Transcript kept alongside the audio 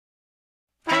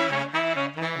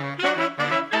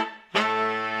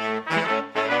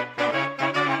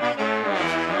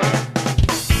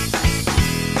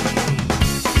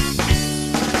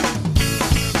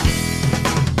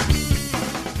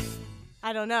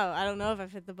know. I don't know if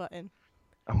I've hit the button.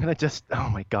 I'm gonna just. Oh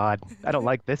my God, I don't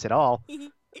like this at all.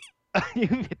 You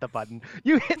hit the button.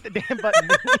 You hit the damn button.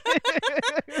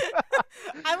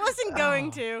 I wasn't going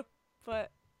Oh. to,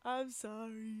 but I'm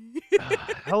sorry.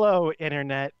 Hello,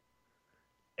 internet,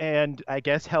 and I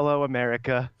guess hello,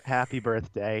 America. Happy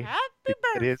birthday. Happy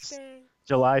It is birthday.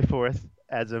 July 4th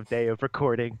as of day of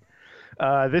recording.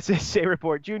 This is Say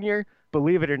Report Jr.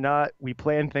 Believe it or not, we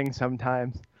plan things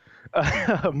sometimes.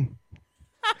 Um,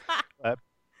 but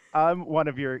I'm one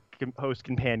of your host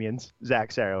companions, Zach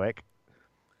Sarowick,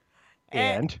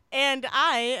 and, and and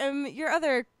I am your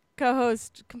other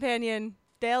co-host companion,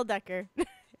 Dale Decker,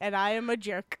 and I am a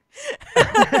jerk.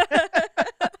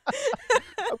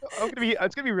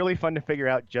 it's gonna be really fun to figure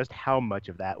out just how much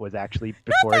of that was actually Not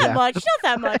before that and much. after. Not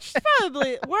that much.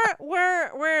 Probably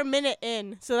we're a minute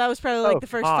in, so that was probably like Oh, the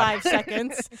first God. 5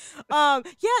 seconds. Yeah,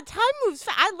 time moves.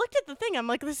 I looked at the thing. I'm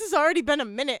like, this has already been a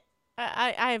minute.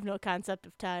 I have no concept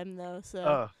of time though, so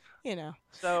Uh, you know.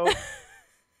 so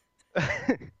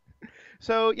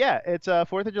so yeah, it's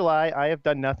 4th of July. I have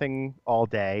done nothing all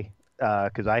day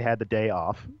because I had the day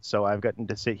off. So I've gotten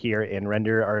to sit here and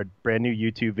render our brand new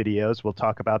YouTube videos. We'll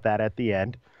talk about that at the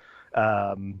end.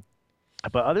 Um,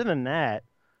 but other than that,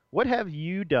 what have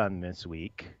you done this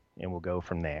week? And we'll go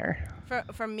from there.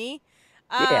 From me,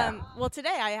 Yeah. well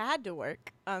today I had to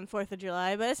work on 4th of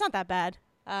July, but it's not that bad.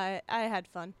 I had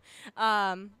fun.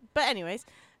 But anyways,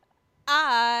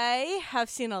 I have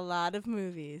seen a lot of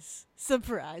movies.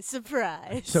 Surprise,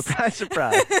 surprise. Surprise,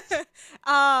 surprise.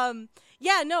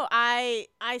 Yeah, no, I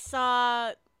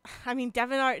saw. I mean,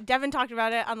 Devin talked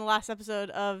about it on the last episode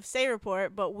of Say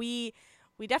Report, but we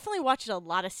definitely watched a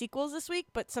lot of sequels this week,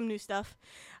 but some new stuff.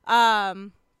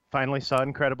 Finally saw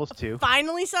Incredibles 2.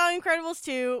 Finally saw Incredibles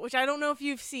 2, which I don't know if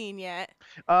you've seen yet.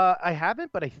 I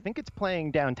haven't, but I think it's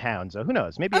playing downtown. So who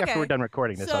knows? Maybe after Okay. we're done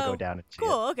recording this, I'll So, go down and see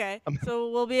Cool, okay. So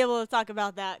we'll be able to talk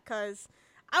about that because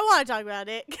I want to talk about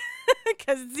it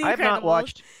because it's the I have not Incredibles.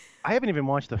 watched. I haven't even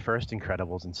watched the first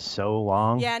Incredibles in so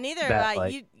long. Yeah, neither that, have I.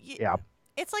 like, yeah.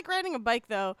 It's like riding a bike,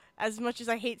 though. As much as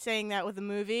I hate saying that with a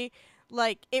movie,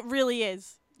 like it really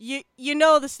is. You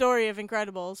know the story of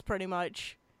Incredibles pretty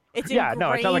much. It's Yeah, ingrained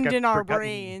no, it's not like I've in our forgotten-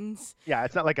 brains. Yeah,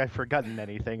 it's not like I've forgotten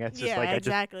anything. It's just Yeah, like it just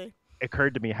exactly.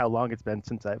 occurred to me how long it's been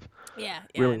since I've Yeah,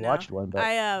 really no. watched one. But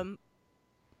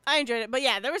I enjoyed it. But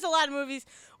yeah, there was a lot of movies.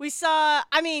 We saw,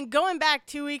 I mean, going back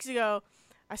 2 weeks ago,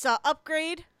 I saw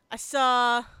Upgrade. I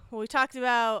saw, well, we talked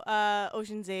about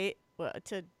Ocean's 8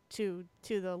 to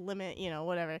the limit,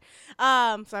 whatever.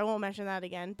 So I won't mention that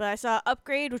again. But I saw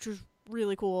Upgrade, which was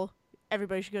really cool.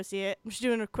 Everybody should go see it. I'm just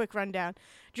doing a quick rundown.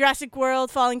 Jurassic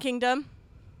World, Fallen Kingdom.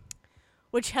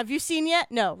 Which, have you seen yet?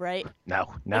 No, right? no.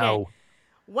 Okay.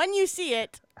 When you see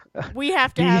it, we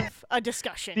have to have a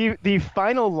discussion. The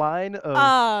final line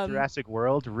of Jurassic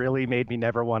World really made me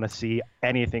never want to see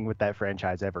anything with that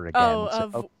franchise ever again.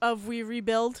 Of We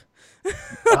Rebuild,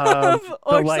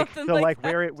 or like something they're like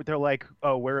that. They're like,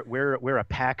 oh, we're a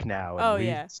pack now, and we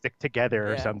yeah. stick together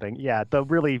or Yeah. something. Yeah,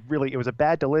 really, it was a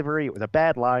bad delivery. It was a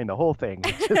bad line. The whole thing.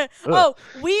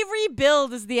 We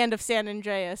Rebuild is the end of San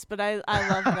Andreas, but I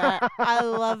love that. I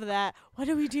love that. What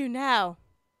do we do now?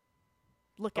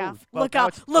 Look off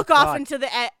into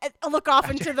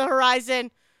the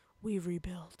horizon. We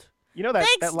rebuild. You know that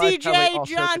Thanks, that line's probably DJ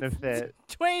also John gonna fit.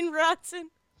 Dwayne Bronson.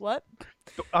 What?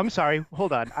 I'm sorry.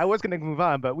 Hold on. I was gonna move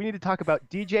on, but we need to talk about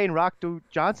DJ and Rock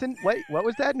Johnson. Wait, what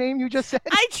was that name you just said?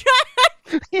 I tried.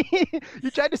 You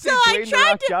tried to say So I Dwayne The tried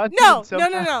Rock to Johnson. no.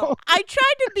 somehow. I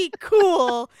tried to be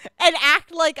cool and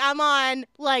act like I'm on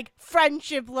like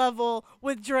friendship level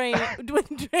with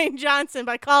Dwayne Johnson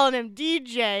by calling him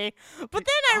DJ. But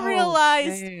then I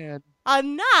realized Man.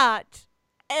 I'm not.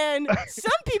 And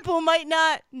some people might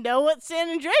not know what San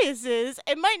Andreas is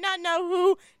and might not know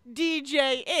who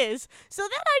DJ is. So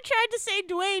then I tried to say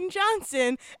Dwayne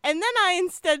Johnson, and then I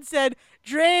instead said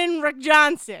Dwayne Rick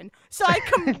Johnson. So I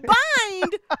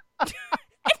combined.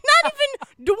 It's not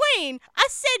even Dwayne. I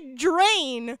said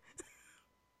Drain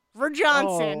for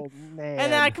Johnson. Oh, man.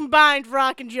 And then I combined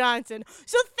Rock and Johnson.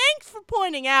 So thanks for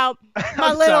pointing out my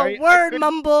I'm little sorry, I word couldn't-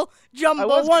 mumble jumbo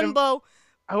was gonna- wumbo.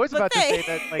 I was but about to say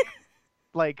they- that,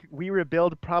 like We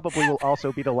Rebuild probably will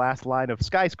also be the last line of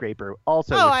Skyscraper.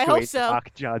 Also, Oh, with I hope Dwayne so. Rock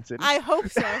Johnson. I hope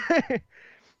so.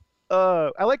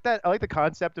 I like that. I like the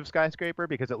concept of Skyscraper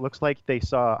because it looks like they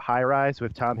saw High Rise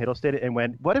with Tom Hiddleston and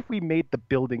went, "What if we made the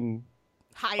building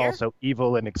Higher? also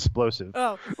evil and explosive?"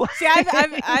 Oh, see,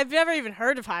 I've never even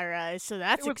heard of High Rise, so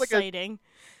that's It was like a- exciting.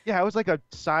 Yeah, it was like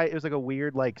it was like a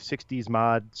weird like 60s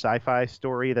mod sci-fi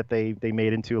story that they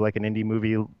made into like an indie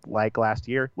movie like last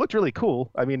year. Looked really cool.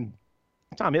 I mean,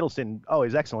 Tom Hiddleston, oh,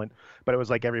 he's excellent, but it was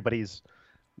like everybody's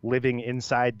living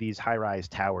inside these high-rise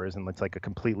towers, and it's like a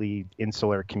completely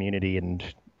insular community, and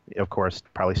of course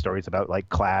probably stories about like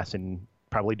class and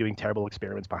probably doing terrible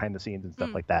experiments behind the scenes and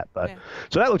stuff like that. But Yeah.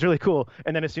 so that looked really cool.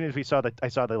 And then as soon as I saw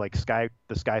the like the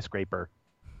skyscraper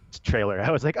trailer,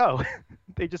 I was like, oh,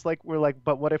 they just like were like,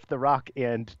 but what if The Rock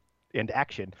and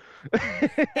action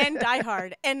And Die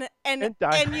Hard, and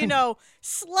Die you know,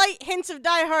 slight hints of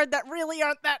Die Hard that really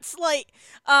aren't that slight.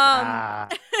 Ah,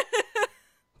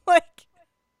 Like,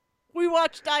 we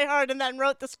watched Die Hard and then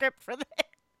wrote the script for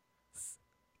this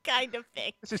kind of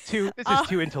thing. this is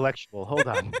too intellectual. Hold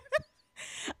on.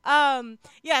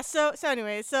 Yeah. So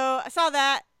anyway, so I saw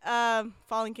that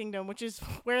Fallen Kingdom, which is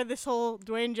where this whole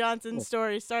Dwayne Johnson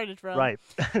story started from. Right.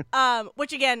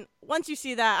 Which again, once you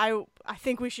see that, I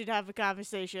think we should have a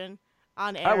conversation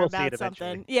on air I will see about it eventually.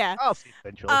 something. Yeah. I'll see it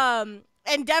eventually.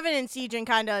 And Devin and Sejan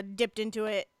kind of dipped into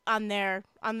it on their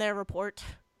report.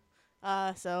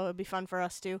 So it'd be fun for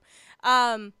us too.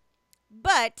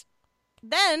 But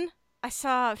then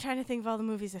I'm trying to think of all the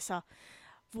movies I saw.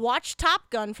 Watched Top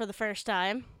Gun for the first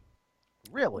time.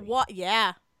 Really? What?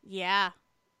 Yeah. I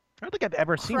don't think I've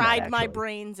ever seen that, Cried my actually.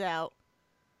 brains out.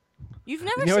 You've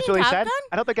never You know what's seen really Top sad? Gun?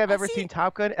 I don't think I've ever see- seen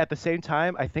Top Gun. At the same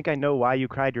time, I think I know why you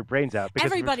cried your brains out. Because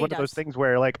Everybody it's one of those does. things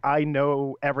where, like, I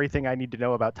know everything I need to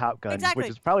know about Top Gun, Exactly. which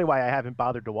is probably why I haven't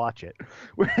bothered to watch it.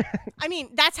 I mean,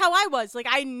 that's how I was. Like,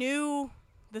 I knew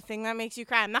the thing that makes you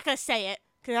cry. I'm not gonna say it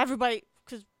because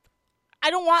I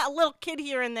don't want a little kid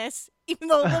hearing this, even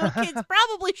though little kids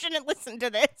probably shouldn't listen to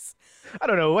this. I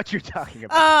don't know what you're talking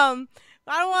about.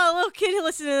 I don't want a little kid to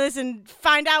listen to this and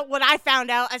find out what I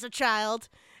found out as a child,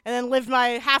 and then live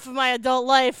half of my adult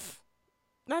life.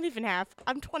 Not even half.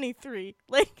 I'm 23.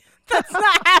 Like, that's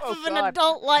not half Oh, of an God.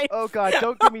 adult life. Oh God!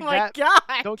 Don't give me Oh my that. God.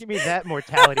 Don't give me that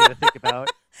mortality to think about.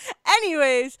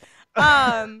 Anyways,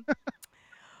 but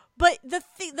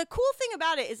the cool thing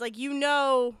about it is, like, you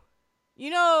know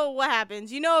what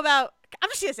happens. You know about. I'm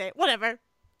just gonna say it. Whatever.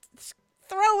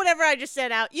 Throw whatever I just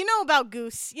said out. You know about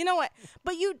Goose. You know what?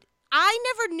 But I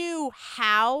never knew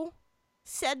how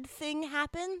said thing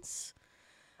happens.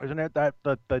 Isn't it that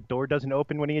the door doesn't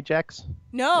open when he ejects?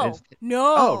 No. Is-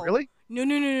 No. Oh, really?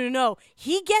 No.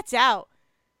 He gets out.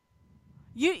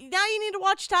 You need to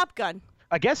watch Top Gun.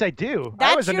 I guess I do.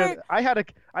 That's I had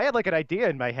like an idea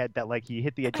in my head that like he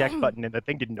hit the eject button and the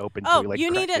thing didn't open. So Oh, he, like,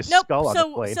 you need cracked it. his Nope. skull on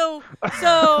the plane.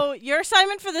 So your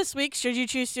assignment for this week, should you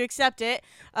choose to accept it,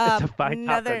 Is to find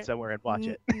Top Gun somewhere and watch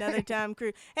it. Another Tom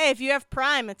Cruise. Hey, if you have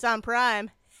Prime, it's on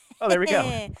Prime. Oh, there we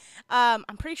go. I'm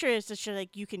pretty sure it's just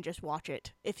like you can just watch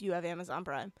it if you have Amazon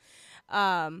Prime.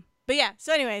 But yeah.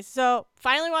 So anyways, so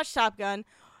finally watched Top Gun.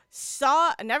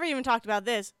 I never even talked about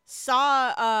this.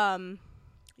 Saw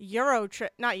Eurotrip,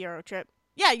 not Eurotrip.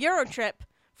 Yeah, Eurotrip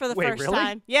for the Wait, first really?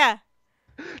 time. Yeah.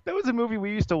 That was a movie we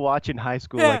used to watch in high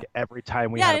school, Yeah. like every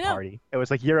time we Yeah, had I a know. party. It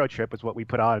was like Eurotrip was what we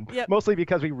put on, Yep. mostly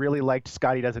because we really liked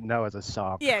Scotty Doesn't Know as a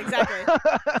song. Yeah, exactly.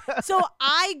 So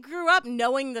I grew up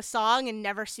knowing the song and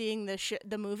never seeing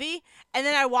the movie, and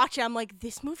then I watch it. I'm like,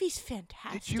 this movie's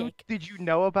fantastic. Did you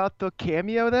know about the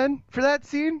cameo then for that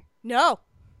scene? No,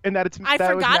 And that I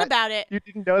that was forgot Matt- about it. You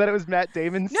didn't know that it was Matt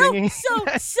Damon No, singing? so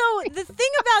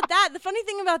the funny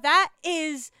thing about that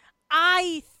is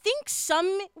I think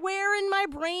somewhere in my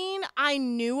brain I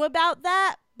knew about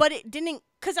that, but it didn't,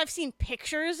 because I've seen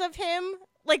pictures of him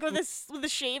like with a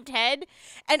shaved head.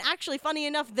 And actually, funny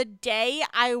enough, the day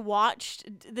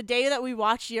that we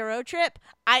watched Eurotrip,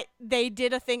 they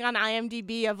did a thing on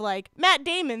IMDb of like Matt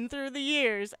Damon through the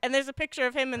years, and there's a picture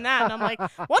of him in that, and I'm like,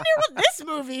 wonder what this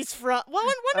movie's from.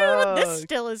 Wonder what this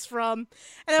still is from.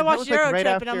 And I That watched was, like, Eurotrip, right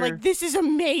and I'm after- like, this is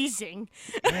amazing.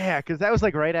 Yeah, because that was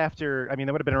like right after. I mean,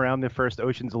 that would have been around the first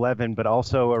Ocean's 11, but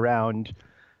also around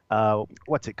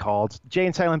what's it called? Jay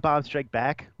and Silent Bob Strike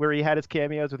Back, where he had his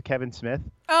cameos with Kevin Smith.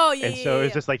 Oh yeah, And yeah, so it yeah,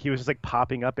 was just like he was just like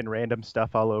popping up in random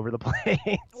stuff all over the place.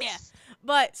 yeah.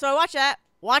 But so I watched that.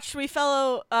 Watched My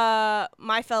Fellow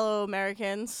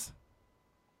Americans,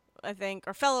 I think,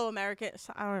 or Fellow Americans.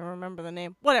 I don't even remember the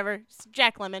name. Whatever. It's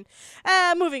Jack Lemmon.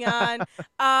 Moving on.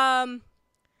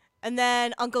 And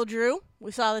then Uncle Drew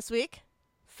we saw this week.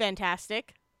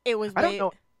 Fantastic. It was.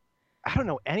 I don't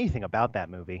know anything about that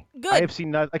movie. Good. I have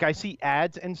seen I see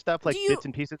ads and stuff like bits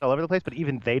and pieces all over the place, but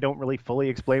even they don't really fully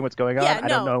explain what's going on. Yeah, I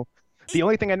don't know. The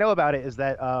only thing I know about it is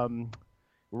that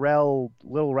Lil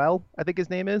Rel, I think his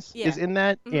name is in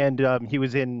that, and he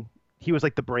was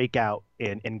like the breakout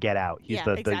in Get Out. He's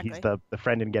he's the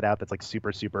friend in Get Out that's like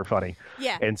super super funny.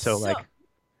 Yeah. And so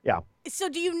yeah. So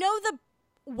do you know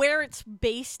where it's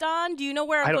based on? Do you know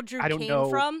where Uncle Drew came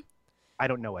from? I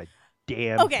don't know a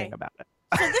damn thing about it.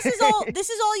 So this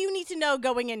is all you need to know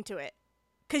going into it,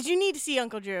 because you need to see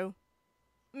Uncle Drew.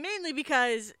 mainly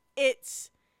because it's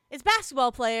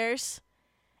basketball players,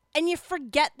 and you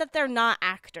forget that they're not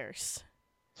actors.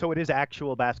 So it is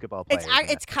actual basketball players.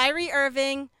 It's Kyrie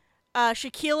Irving,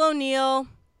 Shaquille O'Neal.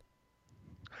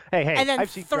 Hey, and then I've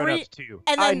seen Grown Ups too.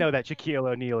 and I then- know that Shaquille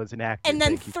O'Neal is an actor. And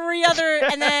then Thank you. three other,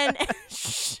 and then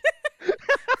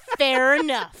fair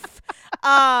enough.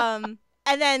 And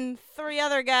then three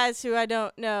other guys who I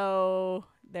don't know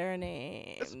their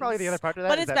names. This is probably the other part of that.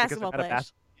 But is it's that basketball because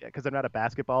players. because I'm not a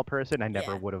basketball person, I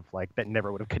never Yeah. would have that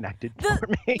never would have connected The for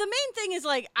me. main thing is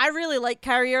like I really like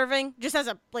Kyrie Irving just as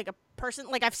a person.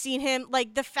 Like I've seen him.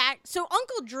 Like the fact. So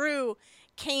Uncle Drew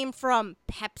came from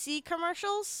Pepsi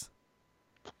commercials.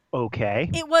 Okay.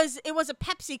 It was a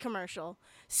Pepsi commercial.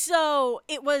 So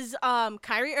it was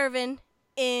Kyrie Irving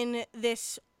in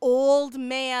this old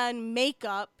man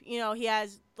makeup. You know, he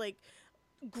has like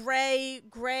gray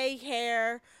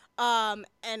hair and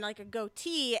like a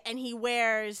goatee, and he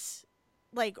wears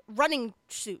like running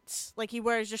suits. Like he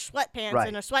wears just sweatpants Right.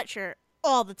 and a sweatshirt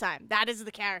all the time. That is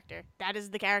the character. That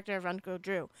is the character of Uncle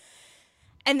Drew.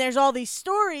 And there's all these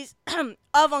stories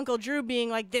of Uncle Drew being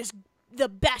like the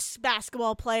best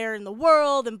basketball player in the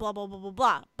world and blah, blah, blah, blah,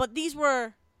 blah. But these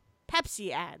were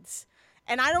Pepsi ads.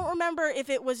 And I don't remember if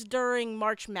it was during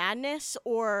March Madness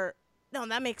or... No,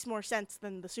 that makes more sense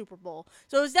than the Super Bowl.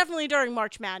 So it was definitely during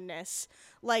March Madness.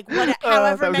 Like, however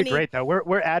that would many... be great, though.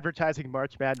 We're advertising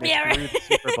March Madness Yeah, right. through the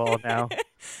Super Bowl now.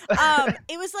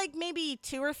 It was like maybe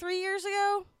 2 or 3 years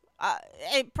ago.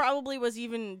 It probably was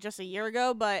even just a year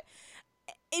ago, but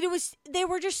they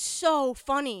were just so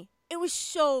funny. It was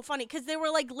so funny because they were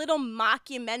like little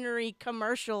mockumentary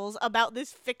commercials about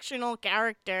this fictional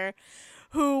character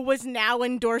who was now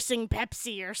endorsing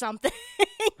Pepsi or something.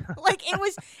 Like it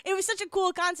was such a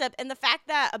cool concept, and the fact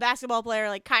that a basketball player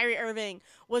like Kyrie Irving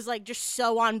was like just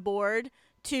so on board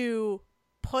to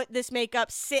put this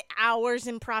makeup, sit hours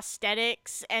in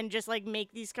prosthetics, and just like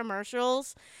make these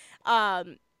commercials,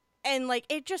 and like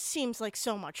it just seems like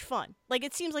so much fun. Like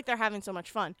it seems like they're having so much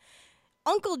fun.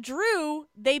 Uncle Drew,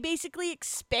 they basically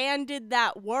expanded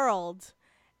that world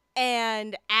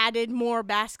and added more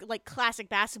classic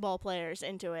basketball players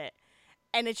into it.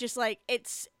 And it's just like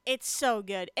it's so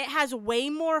good. It has way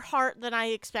more heart than I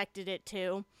expected it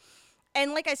to.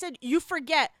 And like I said, you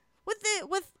forget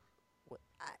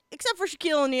except for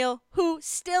Shaquille O'Neal, who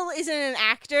still isn't an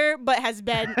actor but has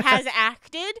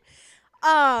acted.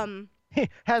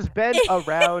 Has been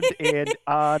around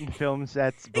on film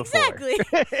sets before. Exactly.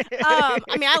 I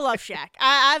mean, I love Shaq.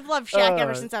 I've loved Shaq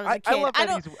ever since I was a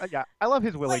kid. I love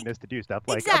his willingness to do stuff.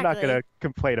 Like I'm not Exactly. gonna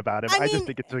complain about him. I I just mean-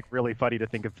 think it's like really funny to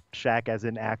think of Shaq as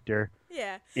an actor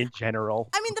Yeah. in general.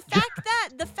 I mean,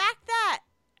 the fact that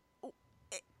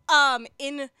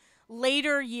in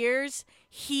later years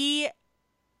he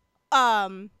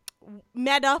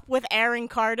met up with Aaron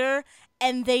Carter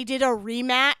and they did a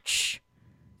rematch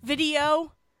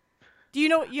video. Do you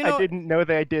know? I didn't know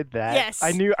they did that. Yes.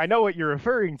 I know what you're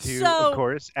referring to, So, of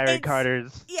course. Aaron it's-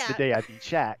 Carter's yeah. The Day I Beat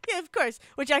Shaq. Yeah, of course.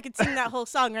 Which I could sing that whole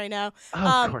song right now.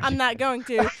 Of course I'm you not can. going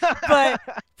to, but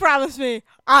promise me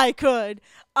I could.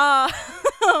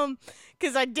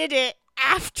 Because I did it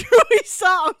after we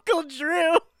saw Uncle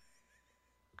Drew.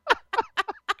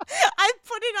 I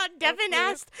put it on. Devin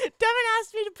asked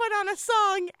me to put on a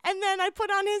song, and then I put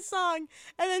on his song,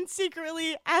 and then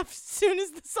secretly, as soon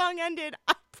as the song ended,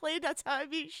 I played "That's How I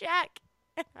Beat Shaq,"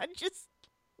 and I just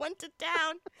went to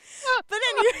town. But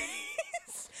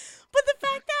anyways, but the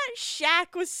fact that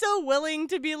Shaq was so willing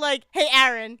to be like, "Hey,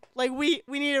 Aaron, like we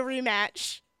need a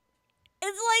rematch,"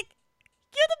 it's like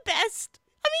you're the best.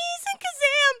 I mean, he's in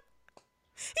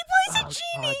Kazam. He plays a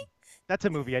genie. God. That's a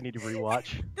movie I need to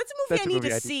rewatch. That's a movie That's I a need movie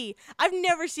to I see. I've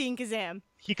never seen Kazam.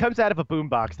 He comes out of a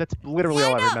boombox. That's literally Yeah,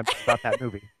 I all I know. remember about that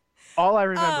movie. All I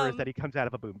remember is Um, that he comes out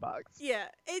of a boombox. Yeah,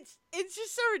 it's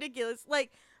just so ridiculous.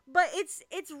 Like, but it's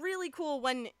really cool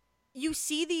when you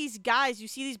see these guys, you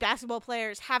see these basketball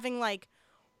players having like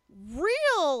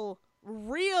real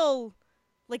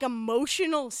like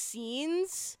emotional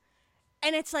scenes,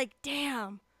 and it's like,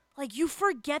 damn, like you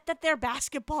forget that they're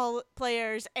basketball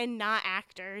players and not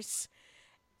actors.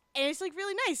 And it's like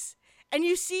really nice. And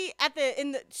you see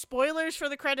in the spoilers for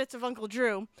the credits of Uncle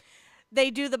Drew,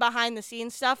 they do the behind the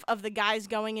scenes stuff of the guys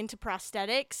going into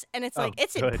prosthetics, and it's like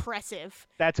it's good. impressive.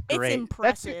 That's great. It's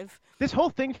impressive. This whole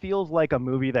thing feels like a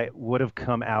movie that would have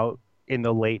come out in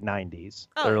the late 90s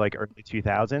Oh. or like early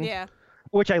 2000s, Yeah.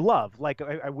 which I love. Like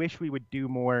I wish we would do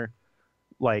more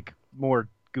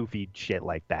goofy shit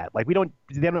like that. Like they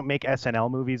don't make SNL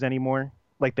movies anymore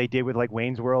like they did with like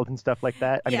Wayne's World and stuff like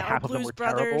that. I mean, or half of them Blues were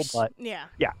Brothers. terrible, but yeah.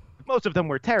 most of them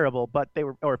were terrible, but they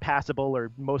were or passable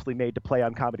or mostly made to play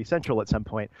on Comedy Central at some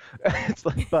point. It's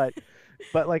like,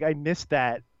 but like I missed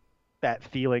that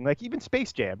feeling. Like even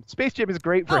Space Jam. Space Jam is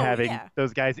great for Oh having yeah.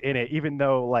 those guys in it, even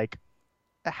though like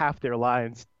half their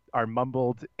lines are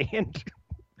mumbled and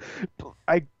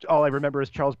I all I remember is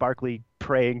Charles Barkley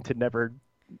praying to never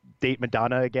date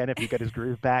Madonna again if he got his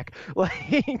groove back. Like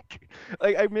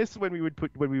I miss when we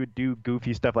would do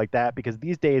goofy stuff like that because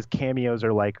these days cameos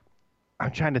are like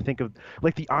I'm trying to think of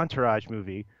like the Entourage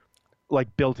movie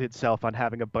like built itself on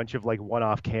having a bunch of like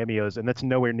one-off cameos and that's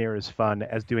nowhere near as fun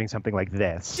as doing something like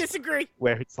this Disagree.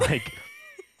 where it's like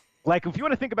if you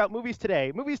want to think about movies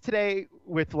today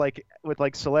with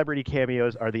like celebrity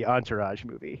cameos are the Entourage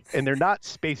movie and they're not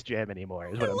Space Jam anymore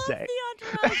is I what I'm love saying.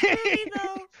 the Entourage movie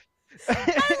though.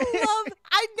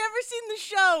 I've never seen the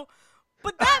show,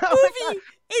 but that Oh my God. movie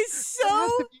is so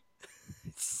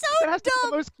so That has to be the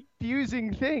dumb. most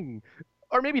confusing thing.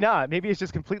 Or maybe not. Maybe it's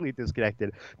just completely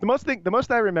disconnected. The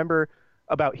most I remember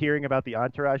about hearing about the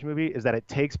Entourage movie is that it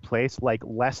takes place like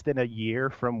less than a year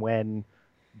from when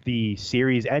the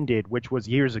series ended, which was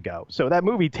years ago. So that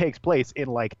movie takes place in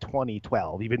like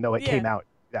 2012, even though it Yeah. came out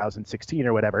 2016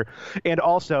 or whatever. And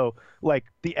also, like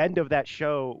the end of that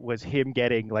show was him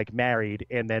getting like married,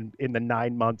 and then in the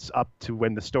 9 months up to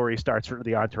when the story starts for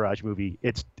the Entourage movie,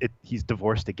 he's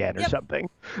divorced again or Yep. something.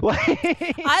 Like,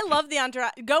 I love the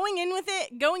Entourage. Going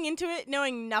into it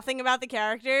knowing nothing about the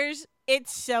characters,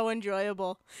 it's so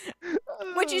enjoyable,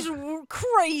 which is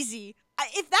crazy.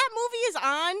 If that movie is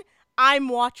on, I'm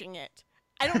watching it.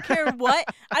 I don't care what.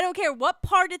 I don't care what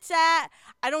part it's at.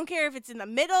 I don't care if it's in the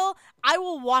middle. I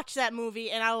will watch that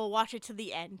movie and I will watch it to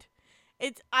the end.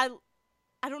 I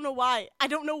don't know why. I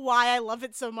don't know why I love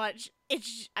it so much.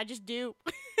 I just do.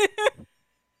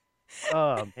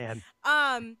 oh man.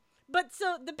 But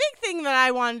so the big thing that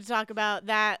I wanted to talk about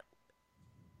that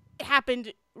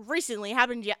happened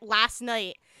last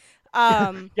night.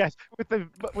 Yes,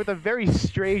 with a very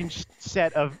strange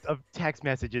set of text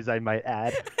messages, I might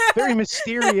add. Very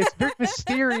mysterious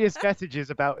messages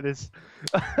about this,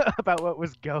 about what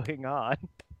was going on.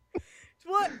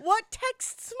 What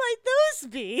texts might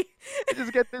those be? I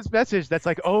just get this message that's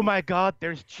like, "Oh my God,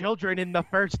 there's children in the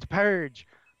first purge."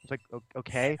 It's like,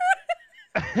 okay.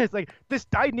 It's like this.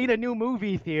 I need a new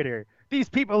movie theater. These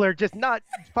people are just not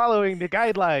following the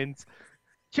guidelines.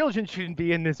 Children shouldn't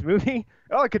be in this movie.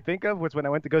 All I could think of was when I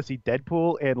went to go see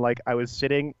Deadpool, and like I was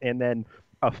sitting, and then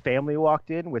a family walked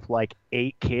in with like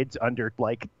 8 kids under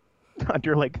like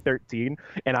 13,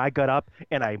 and I got up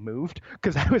and I moved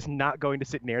because I was not going to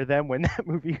sit near them when that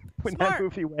movie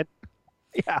Smart. went.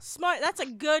 Yeah, Smart. That's a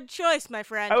good choice, my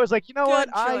friend. I was like, you know what?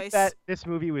 Good I choice. bet this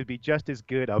movie would be just as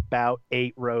good about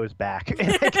 8 rows back,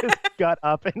 and I just got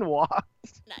up and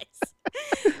walked. Nice.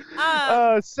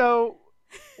 So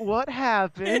what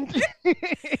happened?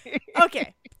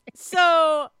 Okay. So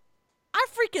I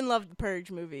freaking love the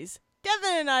Purge movies.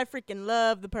 Devin and I freaking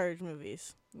love the Purge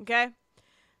movies. Okay?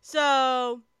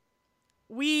 So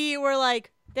we were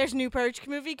like, there's a new Purge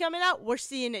movie coming out. We're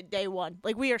seeing it day one.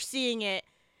 Like, we are seeing it.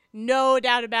 No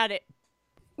doubt about it.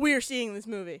 We are seeing this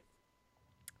movie.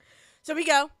 So we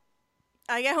go.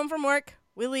 I get home from work.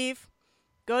 We leave.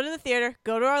 Go to the theater.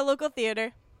 Go to our local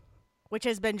theater, which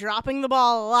has been dropping the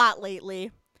ball a lot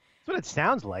lately. That's what it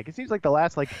sounds like. It seems like the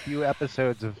last like few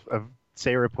episodes of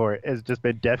Say Report has just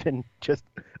been Devin just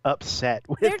upset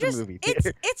with They're the just movie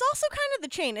theater. it's also kind of the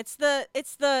chain. It's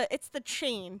the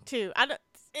chain too. I don't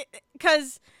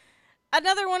because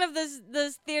another one of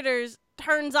those theaters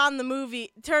turns on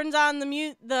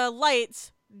the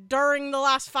lights during the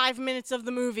last 5 minutes of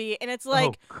the movie, and it's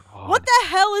like, God. what the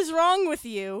hell is wrong with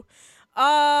you?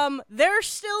 There's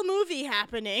still movie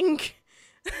happening.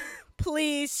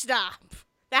 Please stop.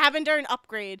 That happened during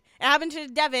Upgrade. It happened to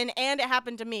Devin, and it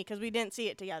happened to me, because we didn't see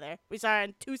it together. We saw it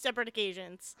on 2 separate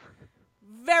occasions.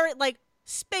 Very, like,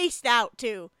 spaced out,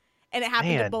 too. And it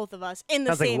happened to Man. both of us in the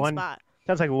Sounds like same one- spot.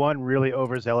 Sounds like one really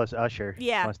overzealous usher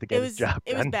Yeah, wants to get his job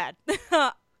it done. was bad.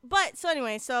 But, so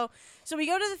anyway, so we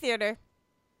go to the theater,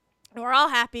 and we're all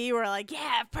happy. We're like,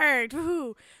 yeah, Purge,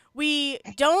 woohoo. We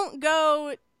don't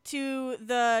go to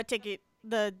the ticket,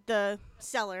 the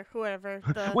seller, whoever.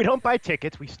 We don't buy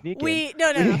tickets. We sneak in.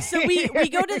 No. So we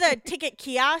go to the ticket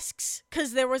kiosks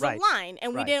because there was Right. a line,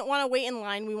 and we Right. didn't want to wait in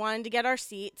line. We wanted to get our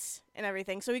seats and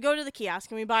everything. So we go to the kiosk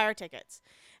and we buy our tickets.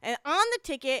 And on the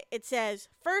ticket it says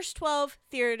First Purge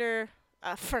Theater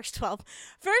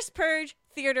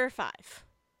 5.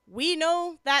 We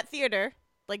know that theater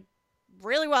like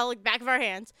really well, like back of our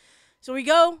hands. So we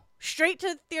go straight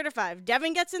to Theater 5.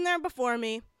 Devin gets in there before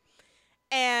me.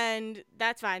 And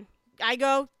that's fine. I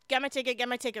go, get my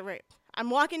ticket right. I'm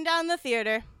walking down the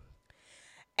theater.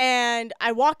 And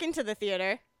I walk into the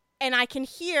theater, and I can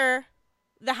hear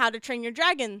the How to Train Your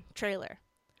Dragon trailer.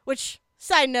 Which,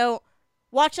 side note,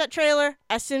 watch that trailer.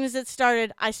 As soon as it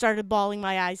started, I started bawling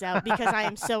my eyes out because I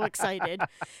am so excited.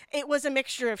 It was a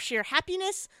mixture of sheer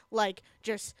happiness, like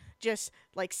just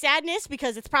like sadness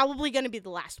because it's probably going to be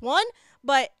the last one.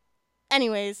 But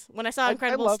anyways, when I saw Incredibles 2...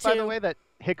 I love, by the way, that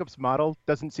Hiccup's model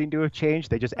doesn't seem to have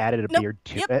changed. They just added a beard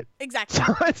to it. Exactly.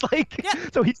 So it's like,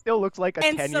 so he still looks like a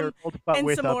 10-year-old, but and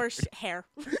with some more hair.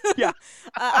 Yeah.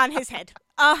 On his head.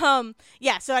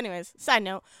 Yeah, so anyways, side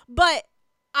note. But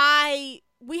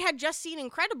we had just seen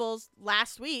Incredibles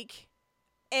last week,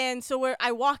 and so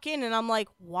I walk in and I'm like,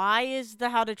 why is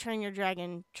the How to Train Your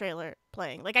Dragon trailer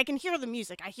playing? Like, I can hear the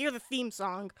music. I hear the theme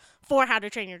song for How to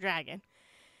Train Your Dragon.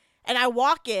 And I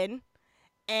walk in,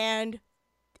 and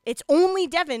it's only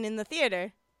Devin in the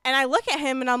theater. And I look at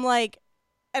him, and I'm like,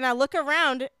 and I look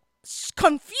around,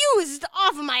 confused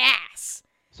off of my ass.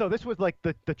 So this was like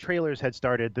the trailers had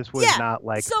started. This was not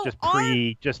like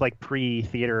just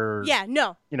pre-theater. Yeah,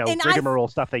 no. Rigmarole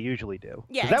stuff they usually do.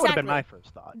 Yeah, exactly. That would have been my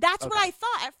first thought. That's what I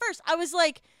thought at first. I was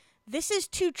like, this is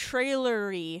too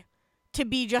trailery to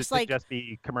be just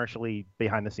be commercially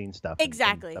behind the scenes stuff.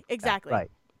 Exactly. And exactly. Right.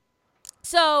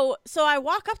 So I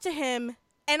walk up to him,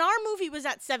 and our movie was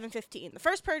at 7:15. The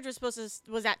first Purge was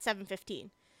at 7:15.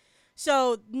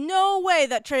 So no way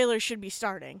that trailers should be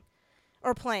starting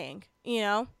or playing,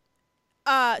 So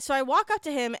I walk up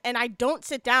to him, and I don't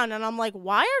sit down, and I'm like,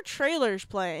 why are trailers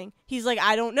playing? He's like,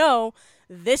 I don't know.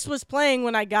 This was playing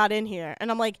when I got in here. And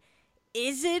I'm like,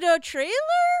 is it a trailer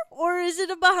or is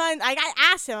it a behind? I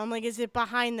asked him, I'm like, is it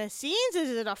behind the scenes? Is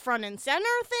it a front and center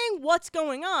thing? What's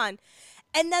going on?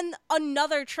 And then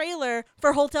another trailer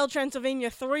for Hotel Transylvania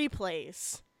 3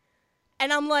 plays.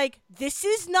 And I'm like, this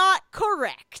is not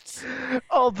correct.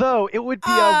 Although it would be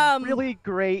a really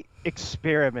great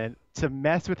experiment to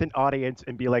mess with an audience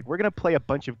and be like, we're going to play a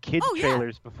bunch of kids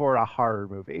trailers before a horror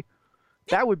movie.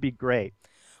 Yeah. That would be great.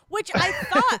 Which I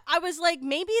thought, I was like,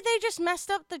 maybe they just messed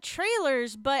up the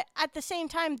trailers, but at the same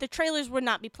time, the trailers would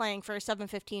not be playing for a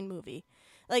 7:15 movie.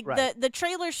 Like, the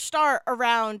trailers start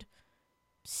around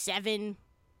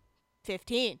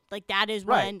 7:15. Like, that is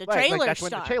when the trailers like, that's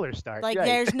start. When the trailers start. Like,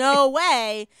 there's no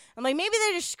way. I'm like, maybe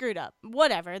they just screwed up.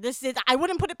 Whatever. I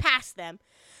wouldn't put it past them.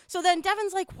 So then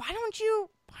Devin's like, why don't you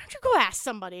go ask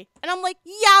somebody? And I'm like,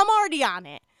 yeah, I'm already on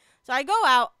it. So I go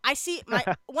out, I see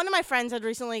one of my friends had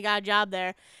recently got a job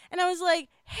there, and I was like,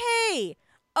 hey,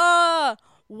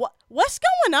 what's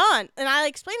going on? And I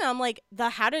explained to him, I'm like, the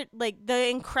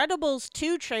Incredibles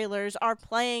 2 trailers are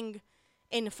playing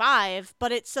in 5,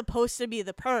 but it's supposed to be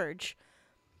The Purge.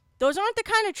 Those aren't the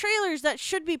kind of trailers that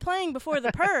should be playing before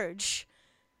The Purge.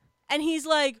 And he's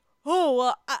like, oh,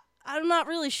 well, I'm not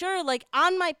really sure. Like,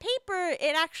 on my paper,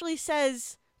 it actually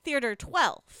says Theater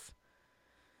 12.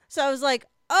 So I was like,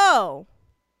 oh,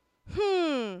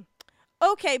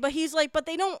 okay. But he's like, but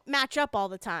they don't match up all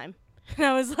the time. And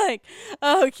I was like,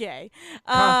 okay.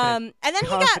 And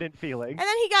then feeling. And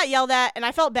then he got yelled at, and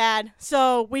I felt bad.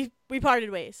 So we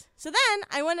parted ways. So then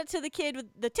I went up to the kid with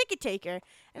the ticket taker,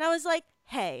 and I was like,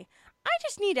 hey, I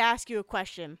just need to ask you a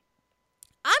question.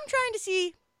 I'm trying to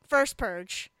see First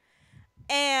Purge,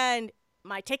 and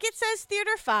my ticket says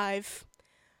Theater 5.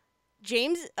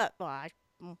 James,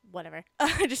 whatever.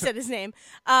 I just said his name.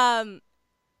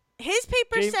 His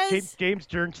paper says James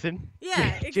Durnson.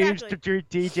 Yeah, exactly.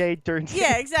 DJ Durnson.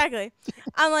 Yeah, exactly.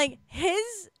 I'm like,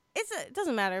 it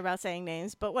doesn't matter about saying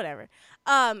names, but whatever.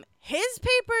 His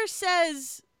paper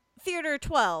says Theater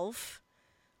 12.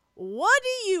 What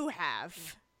do you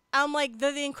have? I'm like, the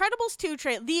Incredibles 2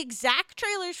 the exact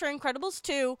trailers for Incredibles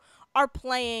 2 are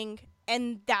playing,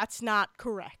 and that's not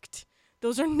correct.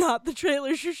 Those are not the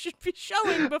trailers you should be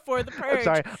showing before The Purge.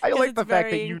 I'm sorry. I like the fact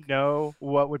that you know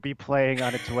what would be playing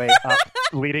on its way up,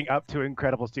 leading up to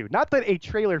Incredibles 2. Not that a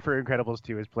trailer for Incredibles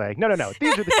 2 is playing. No.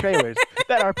 These are the trailers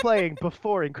that are playing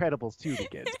before Incredibles 2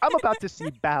 begins. I'm about to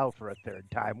see Bao for a third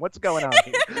time. What's going on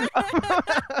here?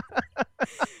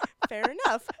 Fair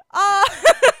enough.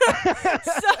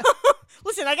 So,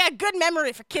 listen, I got good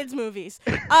memory for kids' movies.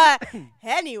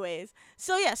 Anyways,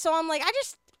 so I'm like, I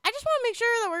just want to make sure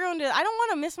that we're going to. I don't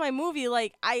want to miss my movie.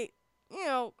 Like, I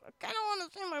kind of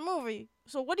want to see my movie.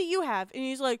 So what do you have? And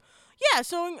he's like, yeah.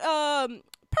 So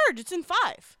Purge, it's in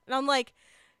 5. And I'm like,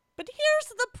 but here's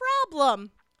the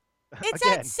problem. It's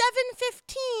Again. At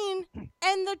 7:15,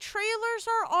 and the trailers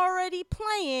are already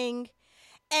playing,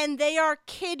 and they are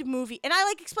kid movie. And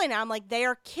I explain it. I'm like, they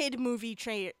are kid movie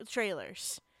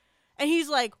trailers. And he's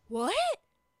like, what?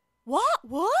 What?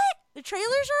 The trailers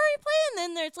are already playing?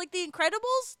 Then there's the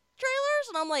Incredibles trailers?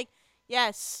 And I'm like,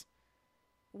 yes.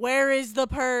 where is The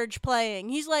Purge playing?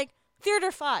 He's like,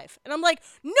 Theater 5. And I'm like,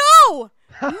 no,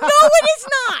 it is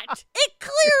not. It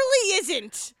clearly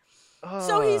isn't.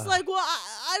 So he's like, well,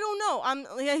 I don't know.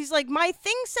 He's like, my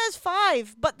thing says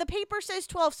 5, but the paper says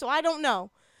 12, so I don't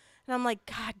know. And I'm like,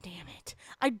 God damn it.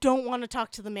 I don't want to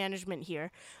talk to the management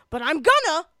here, but I'm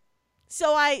gonna.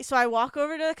 So I walk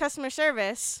over to the customer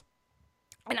service,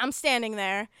 and I'm standing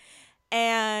there,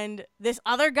 and this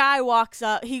other guy walks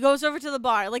up. He goes over to the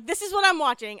bar. Like, this is what I'm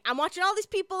watching. I'm watching all these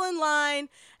people in line,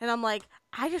 and I'm like,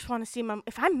 I just want to see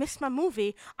if I miss my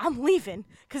movie, I'm leaving,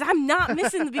 because I'm not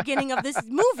missing the beginning of this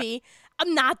movie.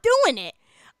 I'm not doing it.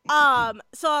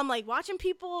 So I'm like watching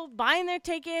people buying their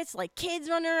tickets, like kids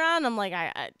running around. I'm like,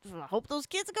 I hope those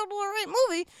kids go to the right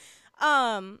movie.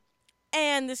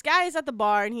 And this guy is at the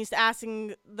bar, and he's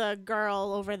asking the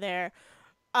girl over there,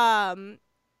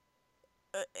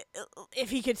 if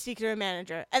he could speak to a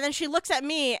manager. And then she looks at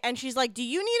me, and she's like, do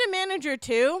you need a manager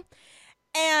too?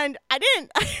 And I didn't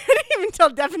even tell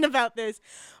Devin about this,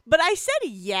 but I said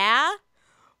yeah.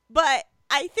 But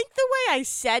I think the way I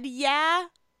said yeah,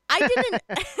 I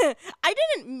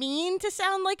didn't mean to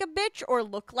sound like a bitch or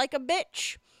look like a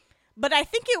bitch, but I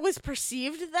think it was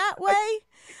perceived that way.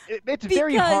 It's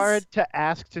very hard to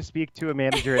ask to speak to a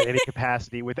manager in any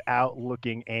capacity without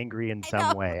looking angry in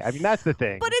some way. I mean, that's the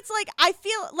thing. But it's like, I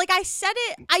feel like I said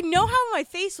it. I know how my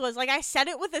face was. Like, I said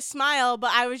it with a smile,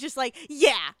 but I was just like,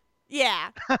 yeah,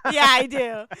 I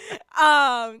do.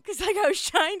 Because, like, I was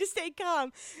trying to stay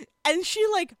calm. And she,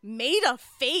 like, made a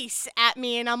face at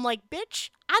me, and I'm like, bitch,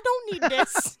 I don't need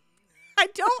this. I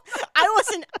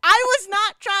was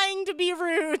not trying to be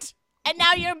rude. And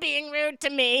now you're being rude to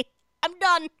me. I'm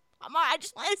done. I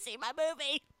just want to see my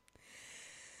movie.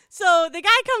 So the guy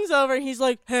comes over, and he's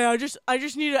like, hey, I just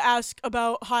need to ask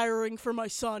about hiring for my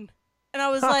son. And I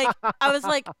was like,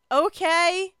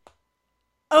 okay,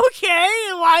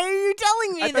 why are you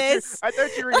telling me this? I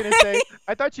thought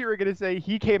you were gonna say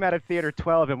he came out of Theater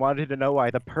 12 and wanted to know why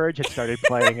The Purge had started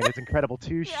playing in his Incredible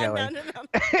 2 showing.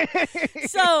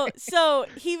 No. So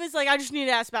he was like, I just need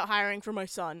to ask about hiring for my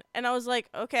son. And I was like,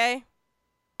 okay.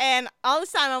 And all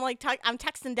this time, I'm like, I'm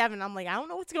texting Devin. I'm like, I don't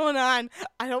know what's going on.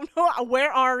 I don't know.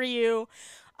 Where are you?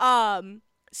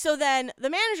 So then the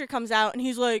manager comes out, and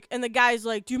he's like, and the guy's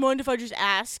like, do you mind if I just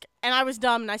ask? And I was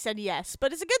dumb, and I said yes.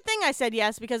 But it's a good thing I said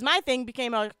yes, because my thing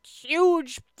became a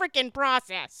huge freaking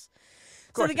process.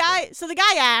 So the guy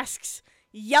asks,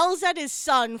 yells at his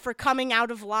son for coming out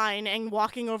of line and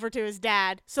walking over to his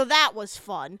dad. So that was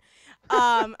fun.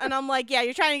 And I'm like, yeah,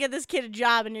 you're trying to get this kid a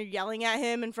job, and you're yelling at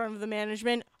him in front of the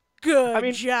management.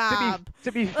 Good job.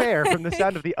 To be fair, from the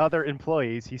sound of the other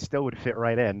employees, he still would fit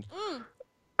right in.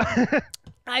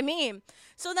 I mean,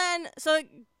 so it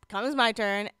comes my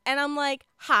turn, and I'm like,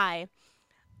 hi,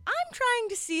 I'm trying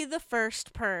to see the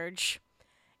first Purge.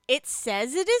 It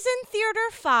says it is in Theater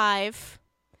 5,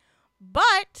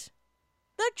 but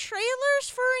the trailers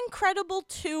for Incredible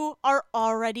 2 are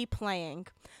already playing.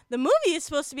 The movie is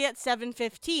supposed to be at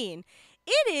 7:15.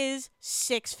 It is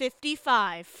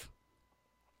 6:55.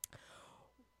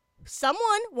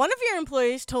 One of your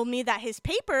employees told me that his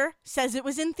paper says it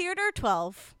was in Theater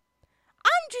 12.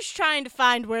 I'm just trying to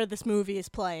find where this movie is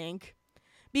playing,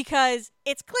 because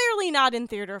it's clearly not in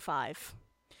Theater 5.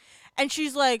 And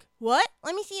she's like, what?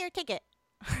 Let me see your ticket.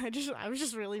 I was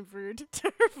just really rude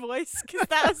to her voice, because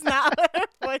that was not what her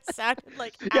voice sounded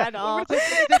like at all.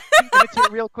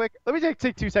 Let me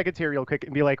take 2 seconds here real quick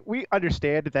and be like, we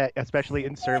understand that, especially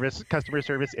in customer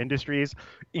service industries,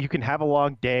 you can have a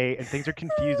long day and things are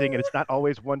confusing, and it's not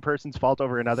always one person's fault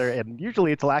over another, and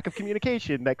usually it's lack of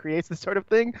communication that creates this sort of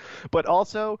thing. But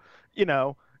also,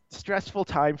 stressful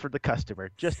time for the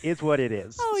customer just is what it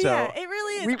is. Oh, yeah, it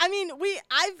really is.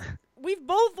 We've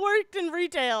both worked in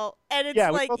retail, and it's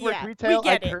we both work retail.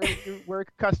 I currently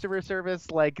work customer service.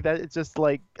 Like that, it's just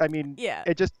like,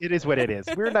 it is what it is.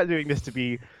 We're not doing this to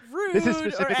be rude. This is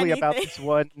specifically about this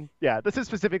one. Yeah, this is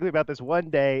specifically about this one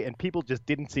day, and people just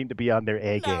didn't seem to be on their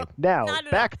A game. Now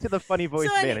back to the funny voice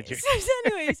manager. So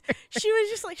anyways, she was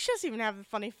just like, she doesn't even have a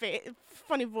funny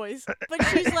voice, but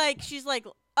she's like,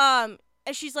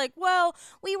 and she's like, well,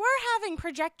 we were having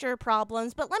projector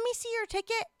problems, but let me see your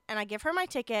ticket. And I give her my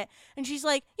ticket, and she's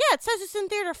like, yeah, it says it's in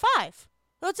Theater 5.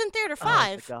 Well, it's in Theater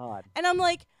 5. Oh, my God. And I'm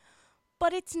like,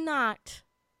 but it's not.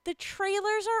 The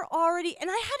trailers are already, and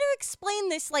I had to explain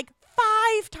this like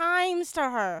 5 times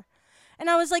to her. And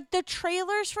I was like, the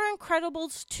trailers for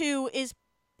Incredibles 2 is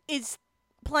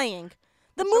playing.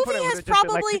 The movie has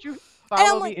probably... Could you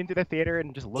follow me into the theater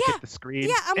and just look at the screen?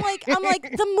 Yeah, I'm like,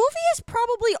 the movie has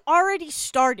probably already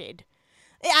started.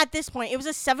 At this point, it was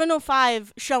a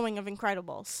 7:05 showing of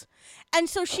Incredibles. And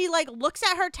so she, like, looks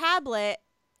at her tablet,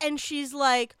 And she's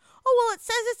like, oh, well, it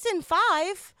says it's in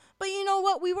 5. But you know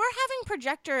what? We were having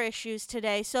projector issues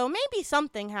today, so maybe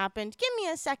something happened. Give me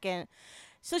a second.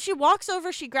 So she walks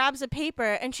over, she grabs a paper,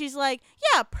 and she's like,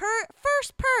 yeah,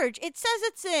 first purge. It says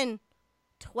it's in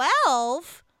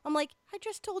 12. I'm like, I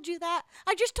just told you that.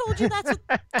 I just told you that's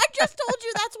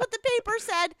what the paper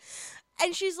said.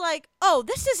 And she's like, oh,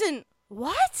 this isn't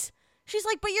what? She's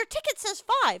like, but your ticket says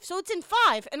 5, so it's in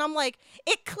 5. And I'm like,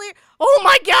 oh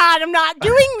my God, I'm not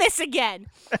doing this again.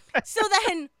 So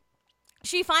then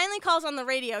she finally calls on the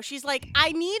radio. She's like,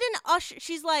 I need an usher.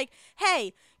 She's like,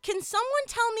 hey, can someone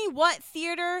tell me what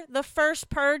theater the first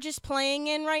purge is playing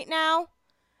in right now?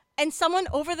 And someone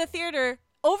over the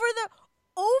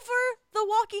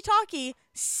walkie-talkie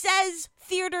says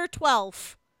Theater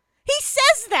 12. He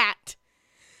says that.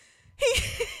 He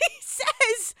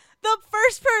says the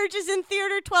first purge is in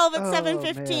Theater 12 at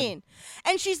 7:15. Man.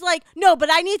 And she's like, no, but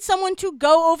I need someone to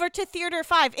go over to Theater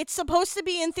 5. It's supposed to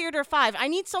be in Theater 5. I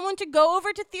need someone to go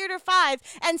over to Theater 5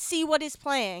 and see what is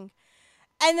playing.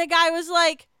 And the guy was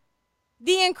like,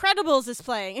 The Incredibles is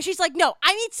playing. And she's like, no,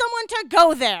 I need someone to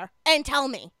go there and tell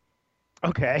me.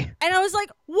 Okay. And I was like,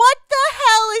 what the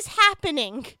hell is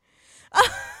happening?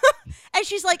 And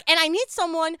she's like, and I need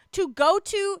someone to go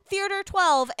to Theater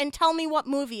 12 and tell me what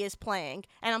movie is playing.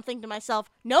 And I'm thinking to myself,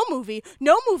 no movie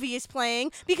is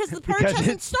playing because the purge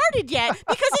hasn't started yet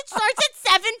because it starts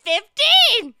at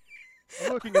 7:15.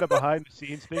 I'm looking at a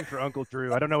behind-the-scenes thing for Uncle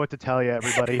Drew. I don't know what to tell you,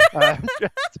 everybody. Like,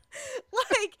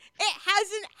 it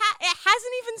hasn't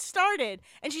even started.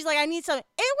 And she's like, I need something.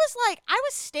 It was like, I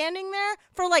was standing there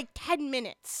for like 10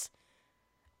 minutes.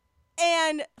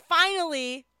 And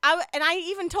finally, I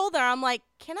even told her, I'm like,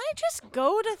 can I just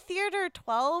go to Theater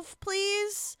 12,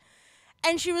 please?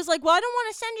 And she was like, well, I don't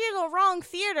want to send you to the wrong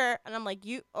theater. And I'm like,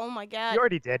 oh my God. You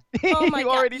already did. Oh my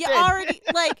God. You already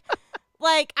did.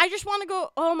 Like, I just want to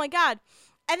go, oh my God.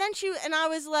 And then I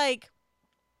was like,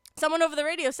 someone over the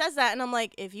radio says that, and I'm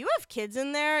like, if you have kids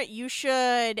in there, you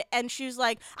should. And she was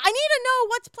like, I need to know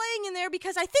what's playing in there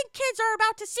because I think kids are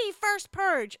about to see First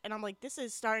Purge. And I'm like, this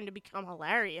is starting to become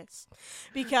hilarious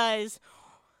because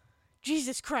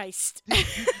Jesus Christ. Did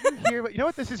you hear? You know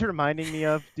what this is reminding me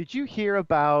of? Did you hear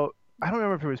about? I don't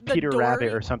remember if it was Peter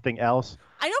Rabbit or something else.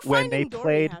 I know Finding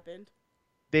Dory happened.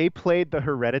 They played the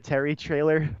Hereditary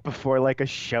trailer before like a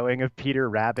showing of Peter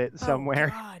Rabbit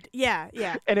somewhere. Oh God. Yeah.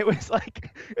 And it's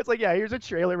like, yeah, here's a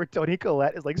trailer where Toni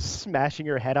Collette is like smashing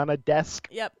her head on a desk.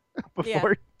 Yep.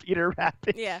 Before Peter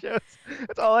Rabbit shows.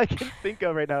 That's all I can think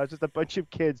of right now. It's just a bunch of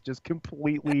kids just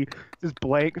completely just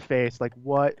blank face. Like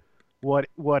what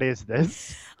is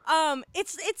this?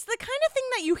 It's the kind of thing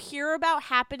that you hear about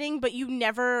happening, but you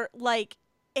never like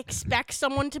expect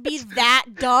someone to be that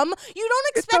dumb. You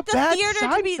don't expect the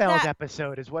theater to be that.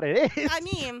 Episode is what it is. I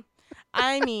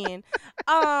mean,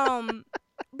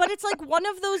 but it's like one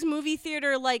of those movie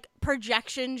theater like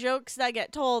projection jokes that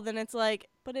get told, and it's like,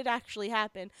 but it actually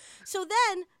happened. So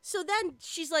then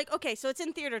she's like, okay, so it's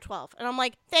in Theater 12, and I'm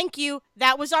like, thank you,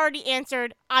 that was already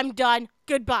answered. I'm done.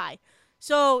 Goodbye.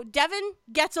 So Devin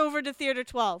gets over to Theater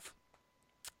 12.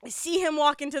 I see him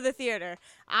walk into the theater.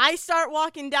 I start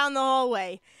walking down the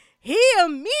hallway. He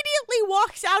immediately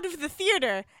walks out of the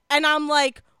theater, and I'm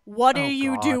like, what are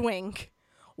you doing?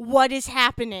 What is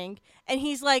happening? And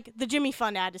he's like, the Jimmy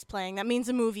Fund ad is playing. That means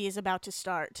the movie is about to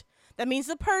start. That means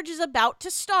the purge is about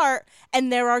to start,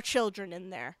 and there are children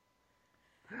in there.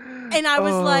 And I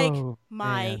was like,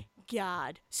 my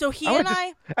God. So I would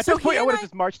have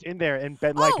just marched in there and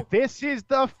been like, this is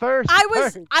the first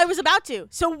I was about to.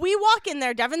 So we walk in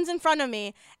there, Devin's in front of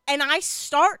me, and I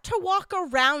start to walk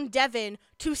around Devin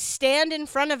to stand in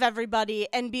front of everybody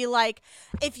and be like,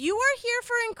 if you are here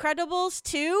for Incredibles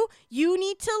 2, you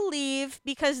need to leave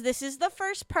because this is the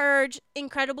first purge.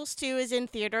 Incredibles 2 is in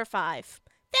Theater 5.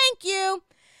 Thank you.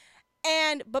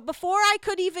 But before I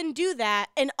could even do that,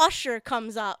 an usher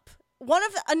comes up.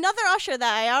 Another usher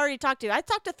that I already talked to. I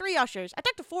talked to 3 ushers. I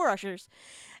talked to 4 ushers.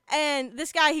 And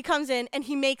this guy, he comes in and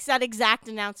he makes that exact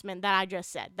announcement that I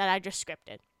just said, that I just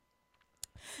scripted.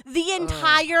 The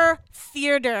entire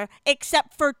theater,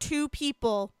 except for 2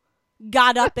 people,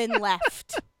 got up and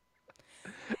left.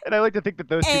 And I like to think that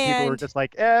those 2 people were just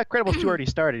like, Incredibles 2 already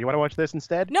started. You want to watch this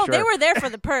instead? No, sure. They were there for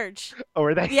the purge. Oh,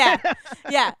 were they? Yeah.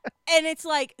 And it's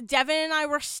like Devin and I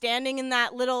were standing in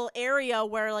that little area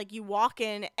where like you walk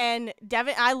in, and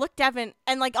I looked Devin,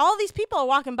 and like all these people are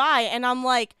walking by, and I'm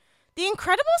like, The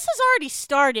Incredibles has already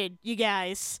started, you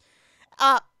guys.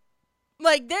 It's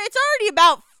already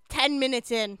about 10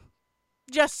 minutes in,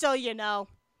 just so you know.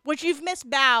 which you've missed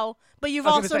Bow, but you've I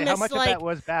was also gonna say, how missed much like of that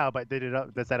was Bow? But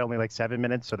does that only like 7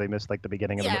 minutes? So they missed like the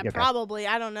beginning of the yeah, movie. Okay. probably.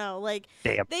 I don't know. Like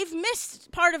Damn. they've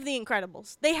missed part of The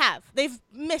Incredibles. They have. They've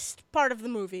missed part of the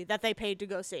movie that they paid to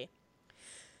go see.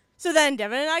 So then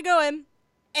Devin and I go in,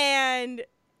 and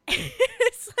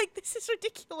it's like, this is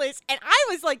ridiculous. And I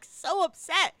was like so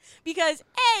upset because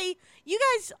you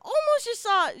guys almost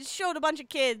just showed a bunch of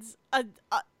kids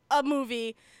a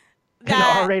movie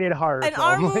that An R-rated horror an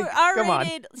film. Like, come on.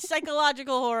 R-rated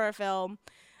psychological horror film.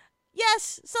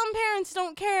 Yes, some parents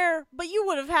don't care, but you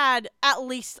would have had at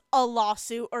least a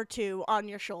lawsuit or two on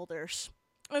your shoulders.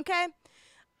 Okay?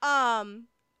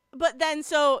 But then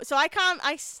so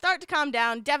I start to calm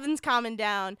down, Devin's calming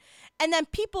down, and then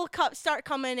people start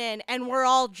coming in and we're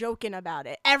all joking about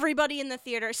it. Everybody in the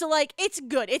theater. So like it's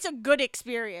good. It's a good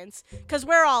experience cuz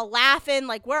we're all laughing,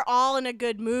 like we're all in a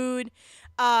good mood.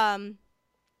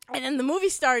 And then the movie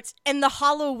starts and the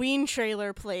Halloween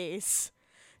trailer plays.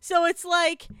 So it's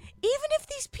like, even if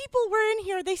these people were in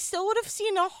here, they still would have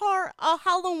seen a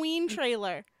Halloween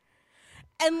trailer.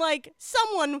 And like,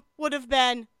 someone would have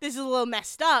been, this is a little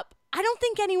messed up. I don't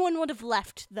think anyone would have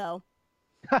left, though.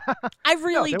 I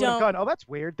really no, they don't. Gone, oh, that's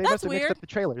weird. They must have mixed up the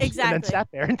trailers. Exactly. And then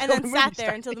sat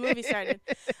there until the movie started.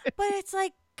 But it's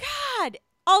like, God.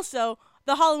 Also,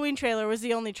 the Halloween trailer was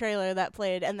the only trailer that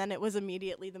played, and then it was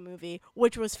immediately the movie,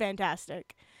 which was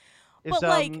fantastic. But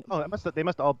like, they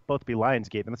must all both be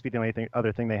Lionsgate. That must be the only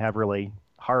other thing they have really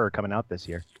horror coming out this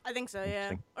year. I think so,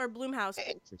 yeah. Or Blumhouse.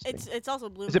 It's also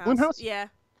Blumhouse. Is it Blumhouse? Yeah.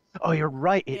 Oh, you're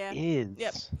right. It is.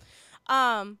 Yep.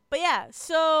 But yeah,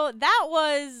 so that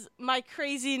was my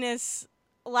craziness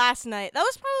last night. That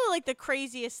was probably like the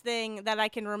craziest thing that I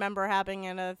can remember happening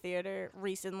in a theater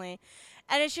recently.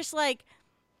 And it's just like,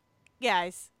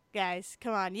 guys,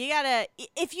 come on. You gotta,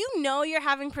 if you know you're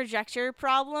having projector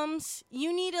problems,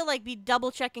 you need to like be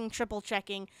double checking, triple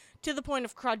checking, to the point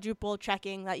of quadruple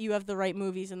checking that you have the right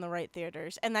movies in the right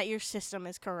theaters and that your system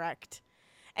is correct.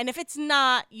 And if it's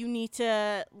not, you need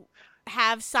to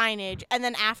have signage. And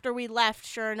then after we left,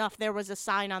 sure enough, there was a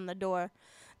sign on the door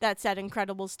that said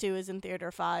Incredibles 2 is in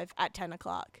Theater 5 at 10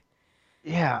 o'clock.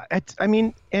 Yeah,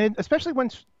 and especially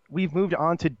once we've moved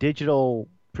on to digital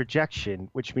projection,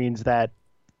 which means that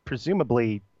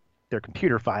presumably they're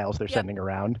computer files they're sending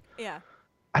around. Yeah.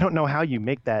 I don't know how you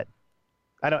make that.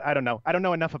 I don't know. I don't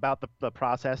know enough about the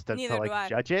process to like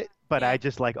judge it, but I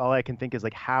just like all I can think is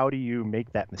like, how do you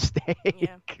make that mistake?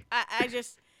 Yeah. I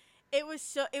just it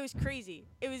was crazy.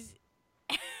 It was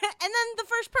and then the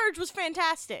first Purge was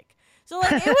fantastic. So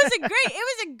like it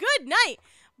was a good night,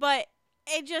 but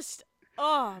it just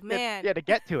oh man. You had to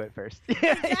get to it first.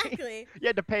 Exactly. You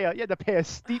had to pay a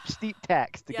steep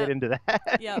tax to get into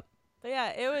that. Yep. But yeah,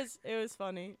 it was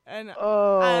funny. And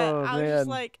I man. was just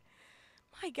like,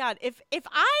 my God, if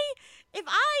I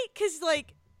cuz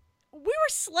like we were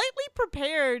slightly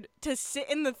prepared to sit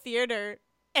in the theater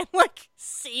and like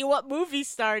see what movie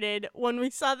started when we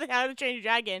saw the How to Train Your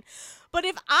Dragon. But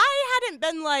if I hadn't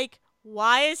been like,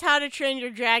 why is How to Train Your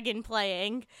Dragon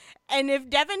playing? And if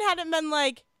Devin hadn't been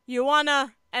like, you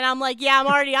wanna, and I'm like, yeah, I'm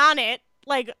already on it.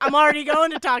 Like, I'm already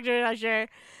going to talk to an usher.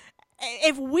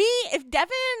 If Devin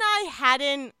and I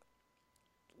hadn't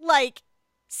like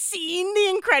seen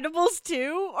The Incredibles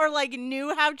 2 or like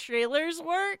knew how trailers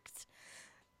worked,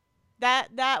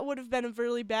 that would have been a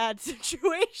really bad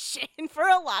situation for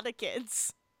a lot of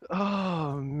kids.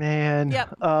 Oh man.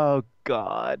 Yep. Oh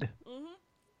God. Mm-hmm.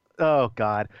 Oh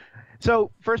God.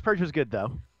 So First Purge was good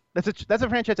though. That's a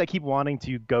franchise I keep wanting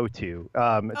to go to.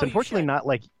 It's unfortunately not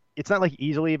like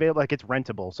easily available. Like it's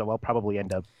rentable, so I'll probably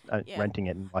end up renting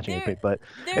it and watching it. But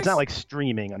it's not like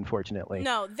streaming, unfortunately.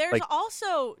 No, there's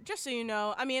also, just so you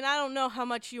know, I mean, I don't know how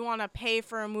much you want to pay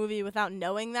for a movie without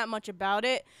knowing that much about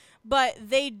it, but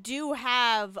they do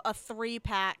have a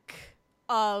 3-pack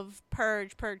of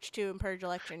Purge, Purge 2, and Purge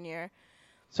Election Year.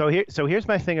 So here's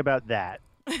my thing about that,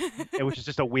 which is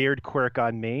just a weird quirk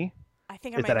on me. I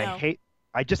think I might know.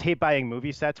 I just hate buying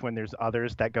movie sets when there's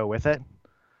others that go with it.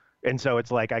 And so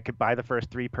it's like I could buy the first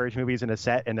 3 Purge movies in a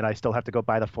set, and then I still have to go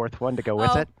buy the 4th one to go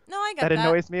with it. No, I got that. That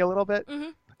annoys me a little bit. Mm-hmm.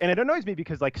 And it annoys me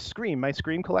because like my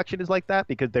Scream collection is like that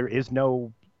because there is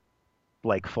no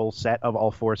like full set of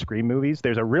all 4 Scream movies.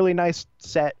 There's a really nice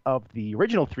set of the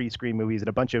original 3 Scream movies and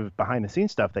a bunch of behind the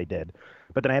scenes stuff they did.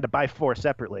 But then I had to buy 4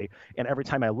 separately, and every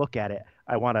time I look at it,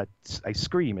 I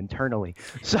scream internally.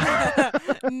 So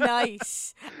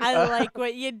nice. I like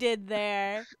what you did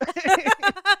there.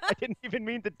 I didn't even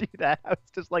mean to do that. I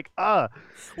was just like, Well,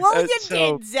 you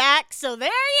did, Zach. So there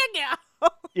you go.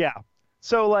 Yeah.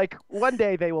 So like one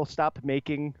day they will stop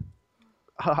making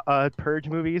Purge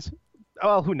movies.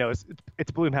 well, who knows?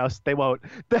 It's Blumhouse. They won't.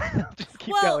 They'll just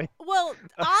keep going. Well,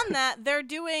 on that they're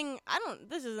doing. I don't.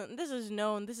 This is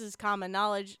known. This is common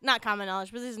knowledge. Not common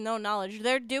knowledge, but this is known knowledge.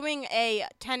 They're doing a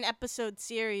 10-episode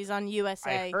series on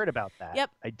USA. I heard about that. Yep.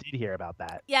 I did hear about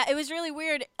that. Yeah, it was really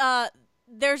weird.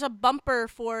 There's a bumper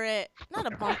for it. Not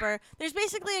a bumper. There's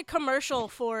basically a commercial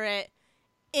for it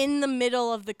in the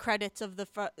middle of the credits of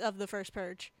the first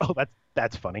Purge. Oh,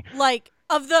 that's funny. Like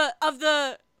of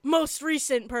the most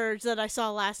recent Purge that I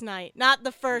saw last night, not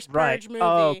the first Purge movie.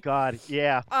 Oh God,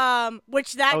 yeah.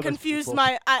 Which that confused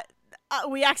my.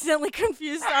 We accidentally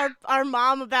confused our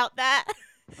mom about that.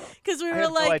 Because we were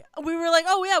like,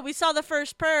 oh yeah, we saw the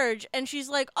first Purge, and she's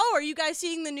like, oh, are you guys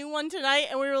seeing the new one tonight?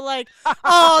 And we were like,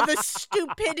 oh, the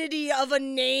stupidity of a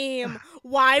name.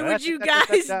 Why would you guys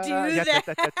do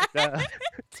that?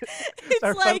 It's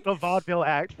our like fun vaudeville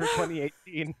act for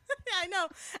 2018. I know,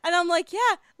 and I'm like,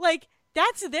 yeah, like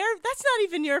that's not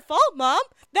even your fault, Mom.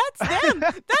 That's them.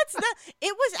 That's them.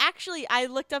 It was actually, I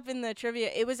looked up in the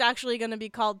trivia. It was actually going to be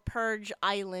called Purge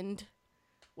Island,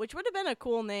 which would have been a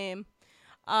cool name.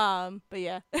 But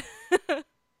yeah.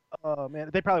 Oh man,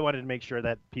 they probably wanted to make sure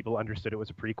that people understood it was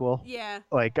a prequel. Yeah.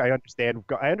 Like I understand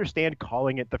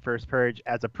calling it the first Purge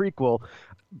as a prequel,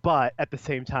 but at the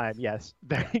same time, yes,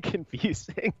 very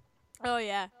confusing. Oh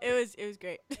yeah, it was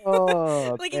great.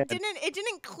 Oh, like man. it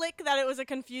didn't click that it was a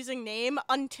confusing name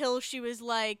until she was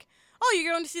like, "Oh,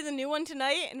 you're going to see the new one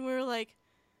tonight?" And we were like,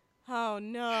 "Oh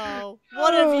no.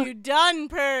 What have you done,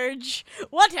 Purge?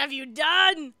 What have you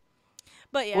done?"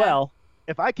 But yeah. Well,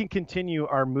 if I can continue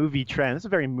our movie trend, this is a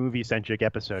very movie-centric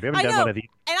episode. We haven't done one of these.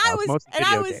 And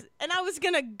I was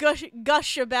gonna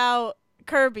gush about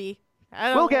Kirby.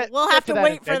 We'll have to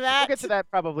wait for that. We'll get to that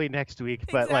probably next week.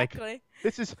 But exactly.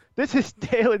 this is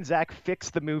Dale and Zach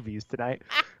Fix the Movies tonight.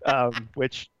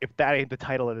 Which, if that ain't the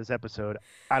title of this episode,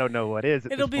 I don't know what is.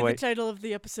 It'll be the title of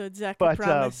the episode, Zach. I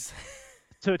promise.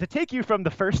 So to take you from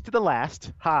the first to the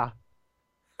last, segue.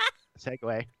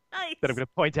 Nice. That I'm going to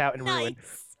point out and ruin.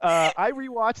 I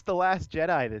rewatched The Last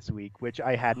Jedi this week, which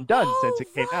I hadn't done since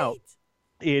it came out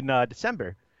in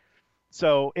December.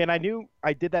 So, and I knew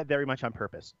I did that very much on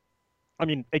purpose. I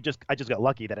mean, I just got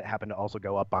lucky that it happened to also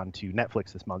go up onto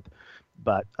Netflix this month.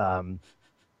 But I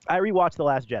rewatched The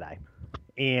Last Jedi,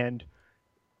 and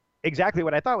exactly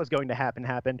what I thought was going to happen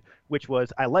happened, which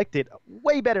was I liked it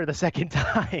way better the second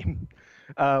time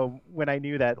when I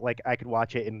knew that like I could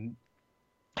watch it and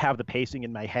have the pacing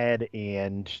in my head,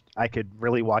 and I could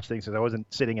really watch things because I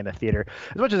wasn't sitting in a theater.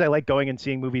 As much as I like going and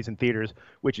seeing movies in theaters,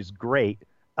 which is great,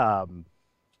 I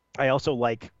also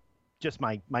like just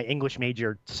my English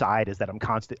major side is that I'm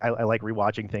constant. I like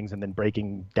rewatching things and then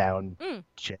breaking down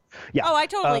shit. Yeah. Oh, I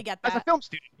totally get that. As a film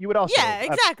student, you would also. Yeah,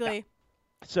 exactly.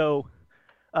 So,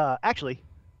 actually,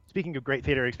 speaking of great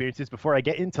theater experiences, before I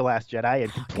get into Last Jedi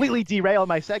and completely derail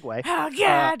my segue, oh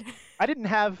God, I don't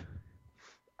have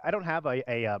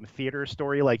a theater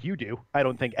story like you do. I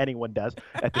don't think anyone does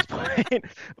at this point.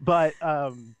 But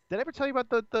did I ever tell you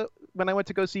about the when I went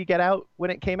to go see Get Out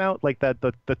when it came out? Like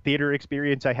the theater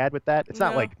experience I had with that? It's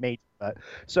not like major, but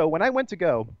so when I went to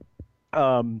go,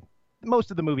 most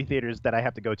of the movie theaters that I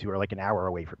have to go to are like an hour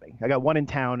away from me. I got one in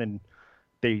town, and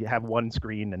they have one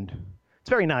screen, and it's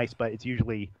very nice, but it's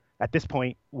usually at this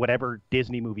point whatever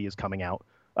Disney movie is coming out.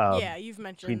 Yeah, you've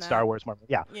mentioned between that. Star Wars, Marvel.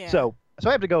 Yeah. So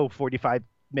I have to go 45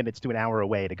 minutes to an hour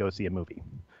away to go see a movie.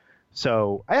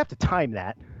 So I have to time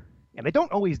that, and I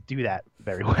don't always do that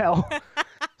very well.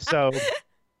 so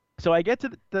I get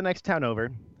to the next town over.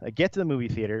 I get to the movie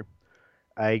theater.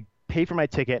 I pay for my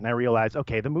ticket, and I realize,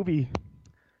 okay, the movie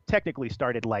technically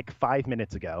started like 5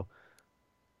 minutes ago.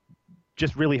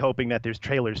 Just really hoping that there's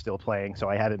trailers still playing, so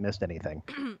I haven't missed anything.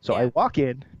 So I walk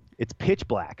in. It's pitch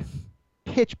black.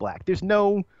 Pitch black. There's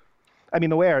no... I mean,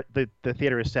 the way the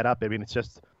theater is set up, I mean, it's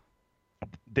just...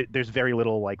 There's very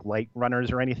little like light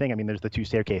runners or anything. I mean, there's the two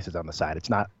staircases on the side. It's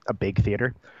not a big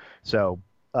theater. So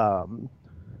I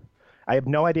have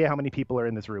no idea how many people are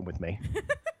in this room with me.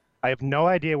 I have no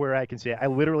idea where I can sit. I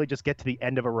literally just get to the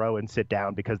end of a row and sit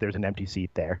down because there's an empty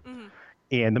seat there. Mm-hmm.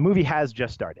 And the movie has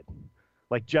just started.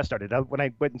 Like, just started. When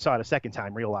I went and saw it a second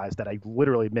time, realized that I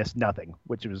literally missed nothing,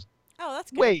 which was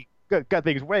that's good. Got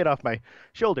things right off my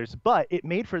shoulders. But it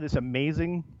made for this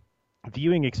amazing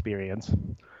viewing experience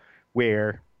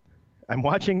where I'm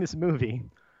watching this movie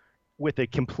with a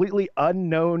completely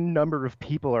unknown number of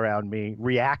people around me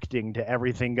reacting to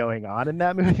everything going on in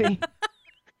that movie.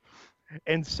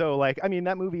 And so, like, I mean,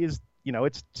 that movie is, you know,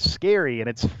 it's scary and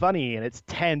it's funny and it's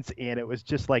tense. And it was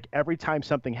just like every time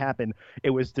something happened,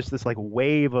 it was just this like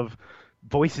wave of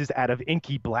voices out of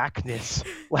inky blackness,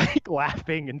 like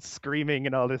laughing and screaming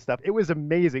and all this stuff. It was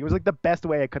amazing. It was like the best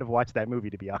way I could have watched that movie,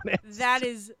 to be honest. That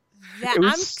is that. It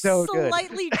was I'm so good.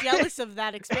 slightly jealous of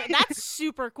that experience. That's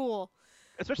super cool.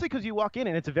 Especially because you walk in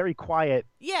and it's a very quiet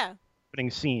Yeah. opening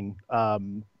scene.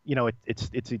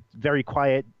 It's a very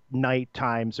quiet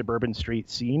nighttime suburban street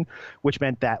scene, which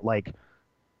meant that like,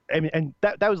 and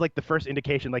that was like the first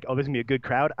indication, like, oh, this is gonna be a good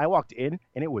crowd. I walked in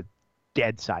and it was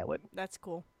dead silent. That's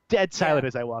cool. Dead silent Yeah.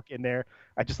 as I walk in there.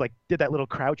 I just like did that little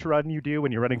crouch run you do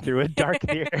when you're running through a dark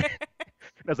theater. And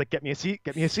I was like, get me a seat,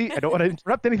 get me a seat. I don't want to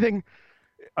interrupt anything.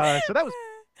 So that was,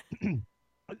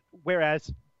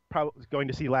 whereas probably going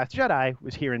to see Last Jedi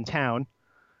was here in town,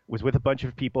 was with a bunch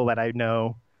of people that I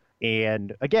know,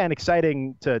 and again,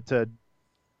 exciting to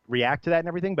react to that and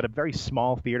everything, but a very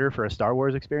small theater for a Star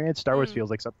Wars experience. Star Wars feels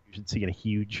like something you should see in a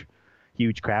huge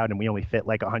crowd, and we only fit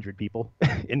like 100 people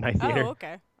in my theater. Oh,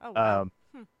 okay. Oh, wow.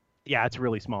 Yeah, it's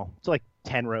really small. It's like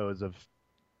 10 rows of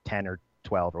 10 or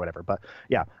 12 or whatever. But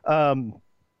yeah.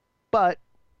 But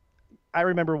I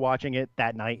remember watching it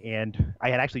that night, and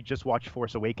I had actually just watched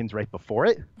Force Awakens right before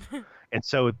it. And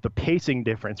so the pacing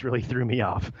difference really threw me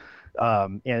off.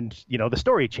 And, the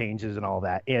story changes and all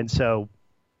that. And so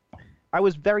I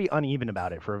was very uneven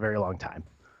about it for a very long time.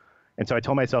 And so I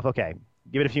told myself, okay,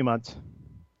 give it a few months,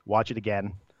 watch it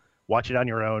again, watch it on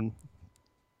your own,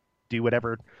 do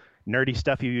whatever nerdy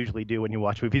stuff you usually do when you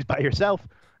watch movies by yourself,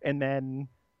 and then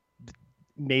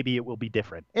maybe it will be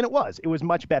different. And it was. It was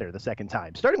much better the second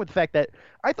time. Starting with the fact that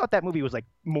I thought that movie was like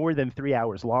more than 3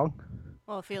 hours long.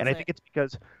 Well, it feels And I like think it's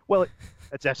because, well,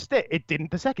 that's just it. It didn't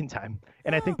the second time.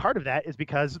 And I think part of that is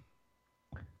because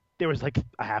there was like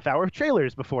a half hour of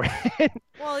trailers before.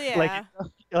 Well, yeah.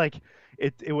 Like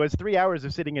it was 3 hours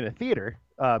of sitting in a theater,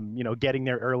 getting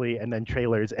there early, and then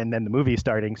trailers, and then the movie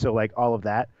starting. So like all of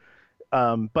that.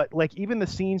 But like even the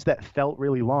scenes that felt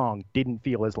really long didn't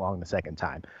feel as long the second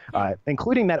time,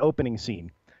 including that opening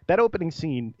scene. That opening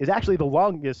scene is actually the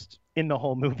longest in the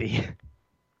whole movie.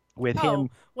 With him,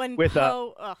 when with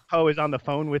Poe is on the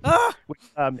phone with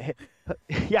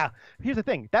yeah. Here's the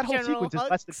thing: that whole General sequence is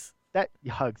less than Hux. that.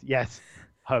 Hugs, yes,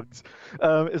 hugs.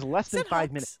 Is less than Said 5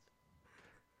 Hux. minutes.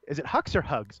 Is it Hux or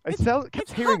Hugs? I kept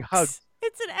It's hearing Hux. Hugs.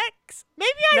 It's an X.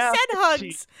 Maybe I No, said hugs.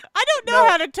 geez. I don't know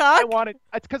how to talk.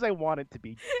 It's because I want it to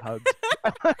be Hugs.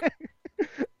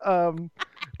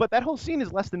 But that whole scene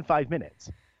is less than 5 minutes.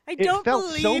 I It don't felt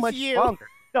believe so much you. longer.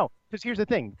 No, because here's the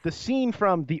thing: the scene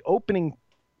from the opening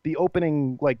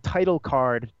like title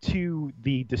card to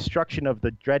the destruction of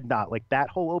the dreadnought, like that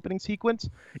whole opening sequence,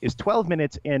 is 12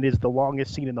 minutes and is the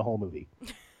longest scene in the whole movie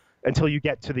until you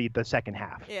get to the second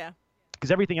half. Yeah. Because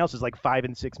everything else is like 5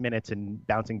 and 6 minutes and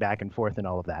bouncing back and forth and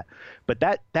all of that. But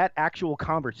that actual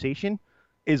conversation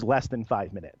is less than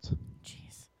 5 minutes.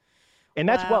 Jeez. And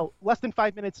that's, Wow. well, less than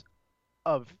 5 minutes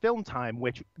of film time,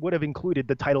 which would have included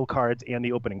the title cards and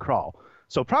the opening crawl.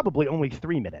 So probably only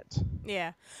 3 minutes.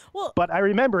 Yeah. Well, But I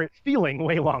remember it feeling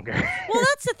way longer. well,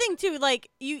 that's the thing too.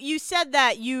 Like you said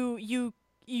that you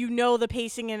know the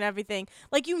pacing and everything.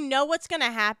 Like you know what's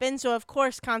gonna happen. So of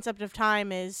course, concept of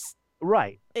time is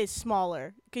Right.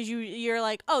 smaller because you're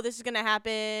like, oh, this is gonna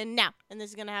happen now, and this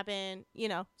is gonna happen.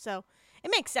 So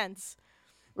it makes sense.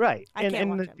 Right. I can't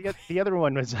And watch the other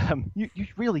one was you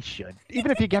really should,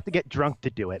 even if you have to get drunk to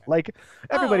do it. Like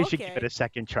everybody should give okay. it a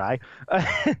second try.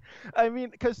 I mean,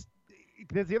 because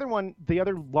the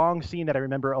other long scene that I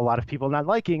remember a lot of people not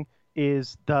liking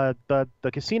is the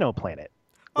casino planet,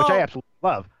 which I Oh. absolutely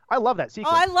love. I love that Oh,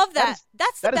 sequence. I love that.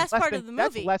 That's the That is best less part than- of the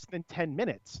That's movie. less than 10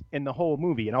 minutes in the whole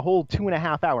movie. In a whole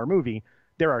 2.5 hour movie,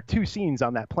 there are 2 scenes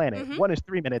on that planet. Mhm. One is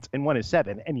 3 minutes and one is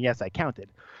 7. And yes, I counted.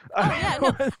 Oh yeah,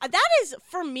 no, that is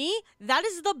for me. That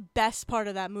is the best part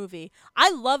of that movie. I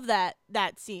love that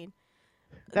scene.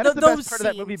 That is the those best part of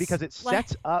that movie scenes. because it Like-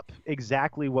 sets up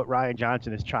exactly what Ryan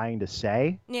Johnson is trying to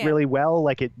say Yeah. really well.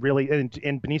 Like it really, and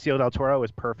Benicio del Toro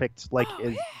is perfect. Like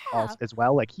Oh, as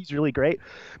well. Like he's really great.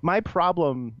 My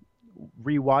problem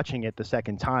rewatching it the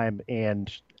second time,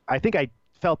 and I think I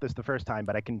felt this the first time,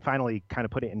 but I can finally kind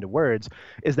of put it into words,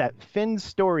 is that Finn's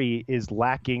story is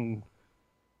lacking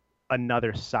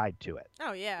another side to it.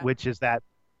 Oh yeah. Which is that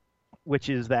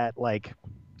like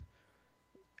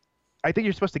I think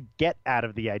you're supposed to get out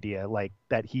of the idea like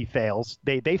that he fails.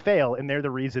 They fail, and they're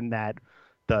the reason that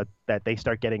they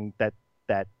start getting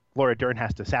that Laura Dern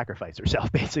has to sacrifice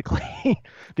herself basically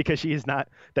because she has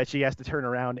to turn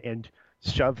around and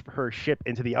shove her ship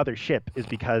into the other ship is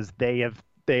because they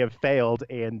have failed,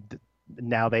 and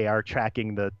now they are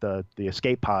tracking the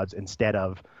escape pods instead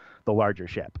of the larger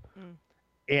ship. Mm.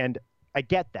 And I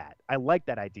get that. I like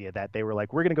that idea that they were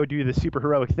like, we're going to go do the super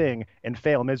heroic thing and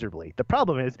fail miserably. The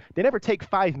problem is they never take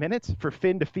 5 minutes for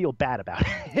Finn to feel bad about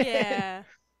it. Yeah.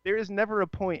 There is never a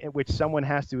point at which someone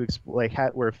has to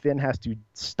where Finn has to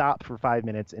stop for 5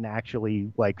 minutes and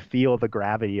actually like feel the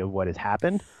gravity of what has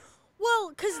happened.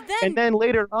 Well, because And then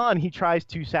later on, he tries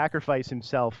to sacrifice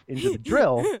himself into the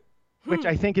drill, which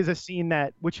I think is a scene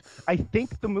which I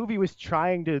think the movie was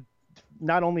trying to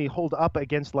not only hold up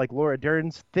against like Laura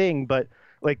Dern's thing, but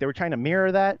like they were trying to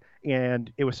mirror that,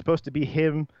 and it was supposed to be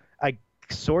him, like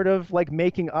sort of like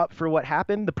making up for what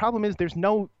happened. The problem is there's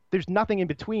nothing in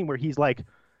between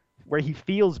where he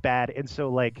feels bad, and so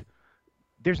like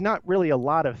there's not really a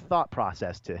lot of thought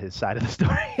process to his side of the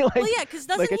story. Like, well, yeah, because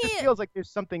doesn't like it he? just feels like there's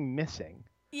something missing.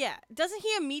 Yeah, doesn't he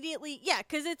immediately? Yeah,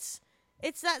 because it's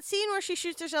that scene where she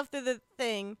shoots herself through the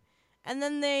thing, and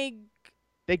then they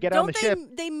get on the ship.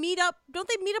 They meet up? Don't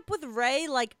they meet up with Rey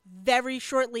like very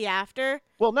shortly after?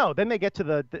 Well, no. Then they get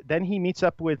to then he meets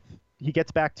up with. He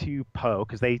gets back to Poe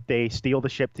because they steal the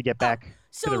ship to get back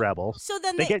to the rebels. So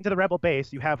then they get into the rebel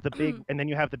base. You have the big, and then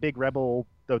you have the big rebel,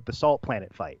 the salt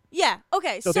planet fight. Yeah.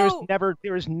 Okay. So there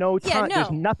is no time. Yeah, no.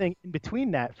 There's nothing in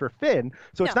between that for Finn.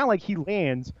 So it's not like he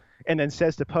lands and then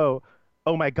says to Poe,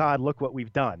 "Oh my God, look what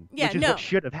we've done," which is what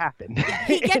should have happened.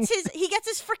 He gets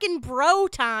his freaking bro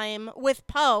time with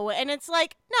Poe, and it's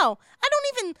like, no, I don't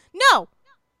even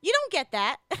you don't get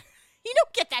that. You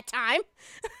don't get that time.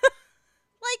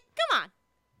 Like, come on.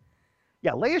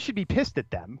 Yeah, Leia should be pissed at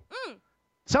them.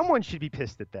 Someone should be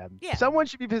pissed at them. Yeah. Someone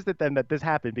should be pissed at them that this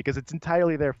happened because it's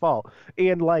entirely their fault.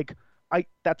 And like,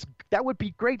 that would be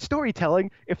great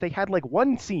storytelling if they had like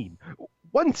one scene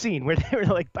where they were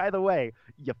like, by the way,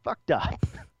 you fucked up.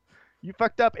 You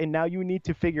fucked up, and now you need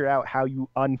to figure out how you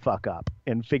unfuck up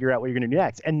and figure out what you're going to do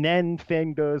next. And then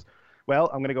Finn goes, well,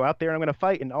 I'm going to go out there and I'm going to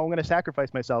fight, and I'm going to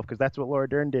sacrifice myself because that's what Laura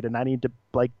Dern did, and I need to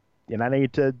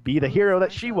be the hero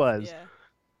that she was. Yeah.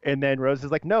 And then Rose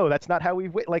is like, no, that's not how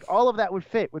like all of that would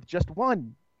fit with just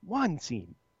one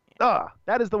scene.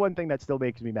 That is the one thing that still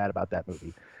makes me mad about that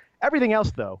movie. Everything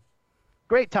else, though,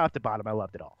 great top to bottom. I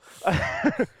loved it all.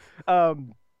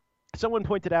 Someone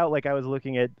pointed out, like I was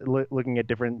looking at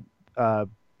different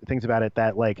things about it,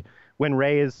 that like when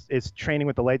Rey is training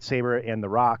with the lightsaber and the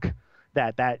Rock,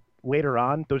 that later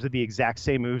on, those are the exact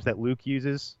same moves that Luke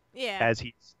uses as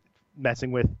he's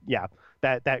messing with,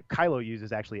 that Kylo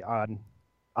uses actually on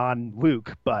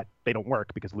Luke, but they don't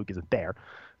work because Luke isn't there.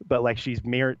 But like she's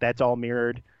mirrored, that's all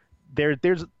mirrored.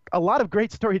 There's a lot of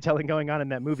great storytelling going on in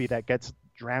that movie that gets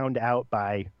drowned out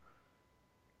by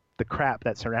the crap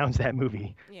that surrounds that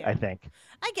movie. Yeah. I think.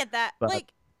 I get that. But,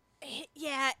 like,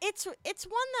 yeah, it's one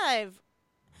that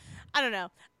I don't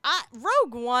know.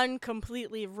 Rogue One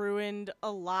completely ruined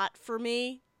a lot for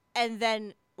me, and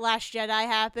then Last Jedi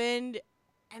happened,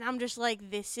 and I'm just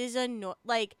like, this is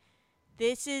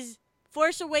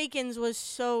Force Awakens was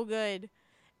so good,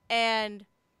 and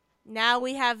now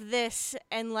we have this,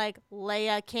 and like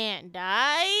Leia can't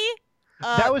die.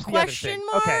 That was the other thing.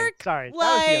 Mark? Okay, sorry. Like,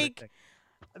 that was the other thing.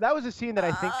 That was a scene that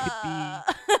I think could be.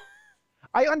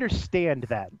 I understand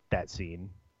that scene.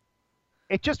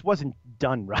 It just wasn't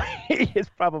done right. It's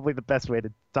probably the best way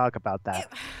to talk about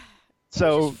that. It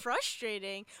was just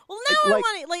frustrating. Well, now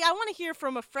I want to hear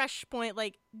from a fresh point.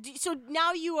 Like, so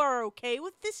now you are okay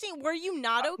with this scene? Were you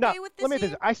not okay with this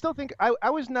scene? I still think I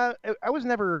was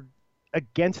never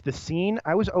against the scene.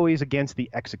 I was always against the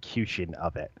execution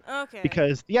of it. Okay.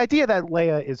 Because the idea that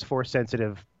Leia is force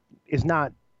sensitive is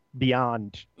not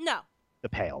beyond the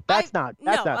pale. That's not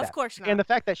of course not. And the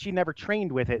fact that she never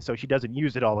trained with it, so she doesn't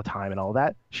use it all the time and all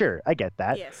that. Sure, I get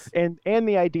that. Yes. And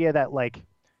the idea that like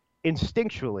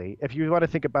instinctually, if you want to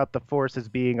think about the force as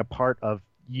being a part of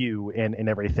you and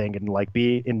everything, and like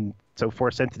so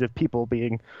force sensitive people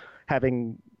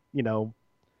having, you know,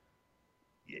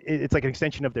 it's like an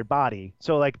extension of their body.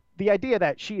 So like the idea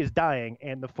that she is dying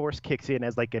and the force kicks in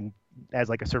as like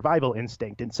a survival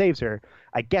instinct and saves her,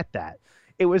 I get that.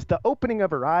 It was the opening of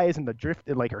her eyes and the drift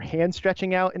and like her hand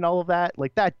stretching out and all of that.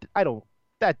 Like that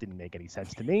didn't make any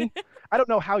sense to me. I don't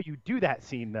know how you do that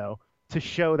scene though to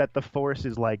show that the force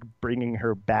is like bringing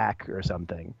her back or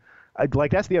something. Like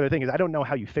that's the other thing is I don't know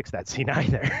how you fix that scene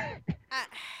either.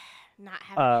 Not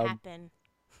have it happen.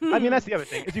 I mean that's the other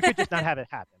thing is you could just not have it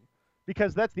happen.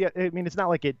 Because it's not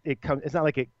like it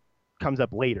comes up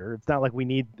later. It's not like we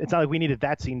needed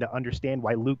that scene to understand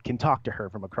why Luke can talk to her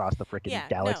from across the freaking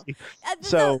galaxy. No.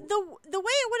 So the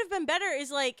way it would have been better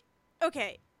is like,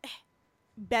 okay,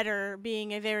 better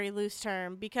being a very loose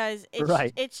term because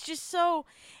it's just so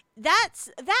that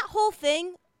whole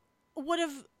thing would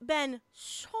have been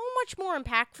so much more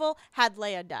impactful had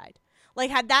Leia died. Like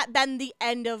had that been the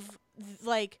end of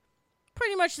like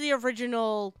pretty much the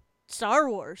original Star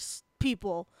Wars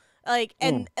people. Like,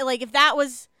 and like if that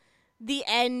was the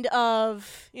end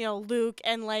of, you know, Luke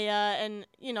and Leia, and,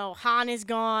 you know, Han is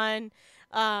gone,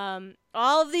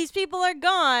 all of these people are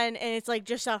gone, and it's like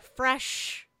just a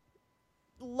fresh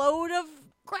load of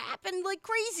crap and like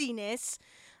craziness.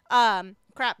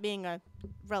 Crap being a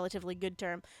relatively good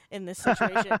term in this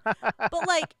situation. But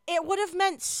like it would have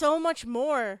meant so much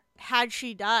more had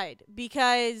she died,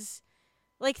 because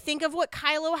like think of what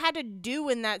Kylo had to do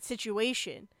in that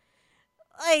situation.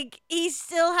 Like he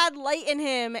still had light in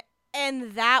him,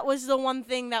 and that was the one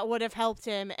thing that would have helped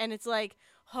him, and it's like,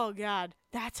 oh god,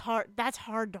 that's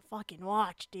hard to fucking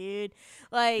watch, dude.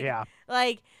 Like Yeah.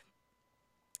 like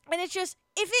and it's just,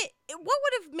 what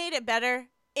would have made it better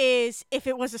is if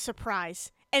it was a surprise,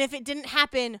 and if it didn't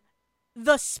happen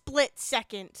the split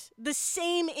second, the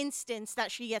same instance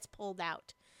that she gets pulled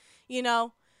out, you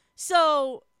know?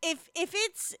 So if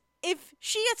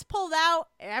she gets pulled out,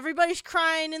 everybody's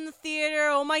crying in the theater,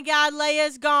 oh my god,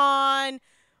 Leia's gone,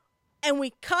 and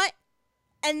we cut,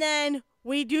 and then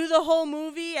we do the whole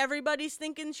movie, everybody's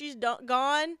thinking she's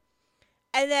gone,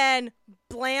 and then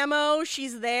blammo,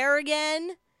 she's there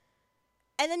again.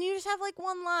 And then you just have, like,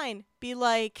 one line. Be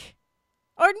like,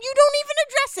 or you don't even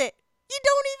address it. You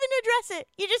don't even address it.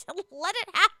 You just let it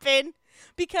happen.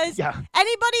 Because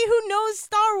anybody who knows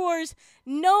Star Wars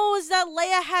knows that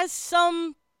Leia has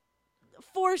some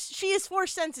force. She is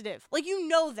force sensitive. Like, you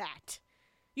know that.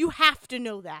 You have to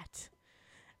know that.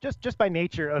 Just by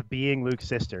nature of being Luke's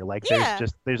sister, like Yeah.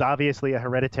 there's obviously a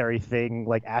hereditary thing,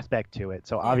 like aspect to it.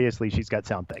 So obviously she's got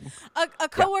something. A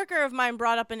coworker of mine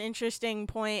brought up an interesting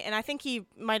point, and I think he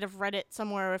might have read it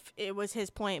somewhere if it was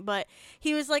his point, but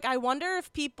he was like, I wonder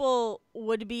if people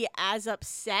would be as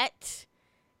upset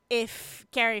if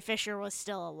Carrie Fisher was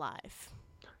still alive.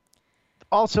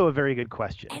 Also a very good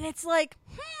question. And it's like,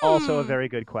 Also a very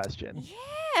good question.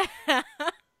 Yeah.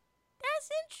 That's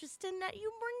interesting that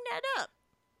you bring that up.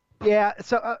 Yeah,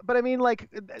 so but I mean, like,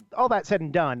 all that said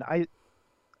and done, I'm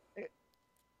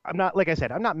not, like I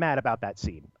said, I'm not mad about that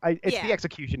scene. It's the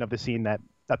execution of the scene that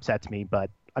upsets me,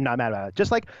 but I'm not mad about it. Just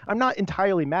like I'm not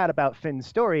entirely mad about Finn's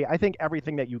story. I think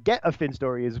everything that you get of Finn's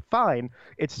story is fine.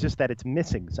 It's just that it's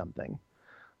missing something.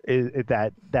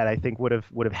 That I think would have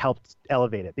helped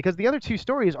elevate it, because the other two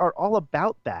stories are all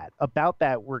about that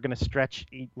we're going to stretch,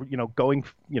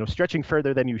 stretching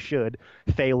further than you should,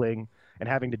 failing, and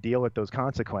having to deal with those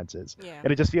consequences. Yeah.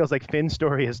 And it just feels like Finn's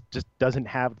story just doesn't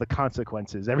have the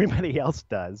consequences everybody else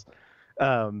does.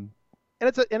 And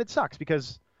it sucks,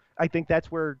 because I think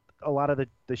that's where a lot of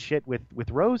the shit with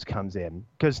Rose comes in,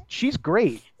 because she's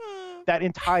great that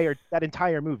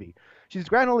entire movie.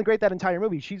 She's not only great that entire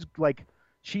movie, she's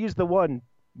the one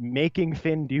making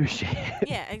Finn do shit.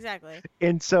 Yeah, exactly.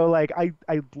 And so like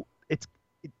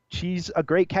she's a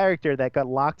great character that got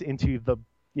locked into the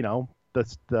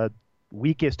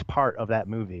weakest part of that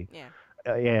movie. Yeah.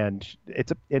 And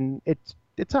it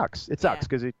sucks. It sucks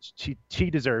because she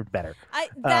deserved better.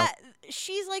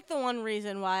 She's like the one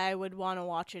reason why I would want to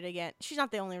watch it again. She's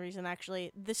not the only reason,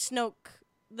 actually. The Snoke,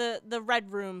 the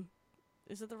Red Room.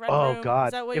 Is it the Red Room? Oh God,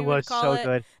 Is that what it you was would call so it?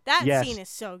 good. That scene is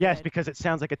so good. Yes, because it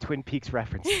sounds like a Twin Peaks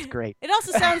reference. It's great. It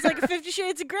also sounds like a 50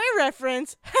 Shades of Grey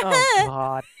reference. Oh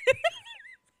God.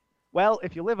 Well,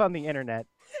 if you live on the internet,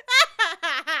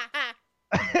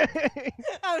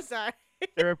 I'm sorry.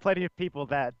 there are plenty of people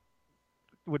that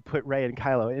would put Rey and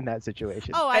Kylo in that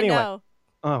situation. Oh, anyway, I know.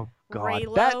 Oh God.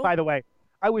 Reylo? That, by the way,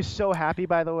 I was so happy,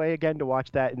 by the way, again, to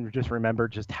watch that and just remember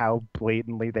just how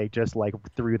blatantly they just like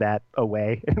threw that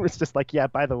away. It was just like, yeah,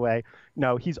 by the way,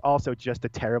 no, he's also just a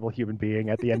terrible human being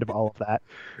at the end of all of that.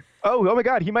 Oh my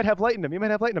God, he might have light in him. He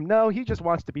might have light in him. No, he just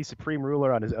wants to be supreme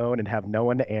ruler on his own and have no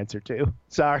one to answer to.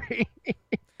 Sorry.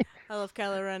 I love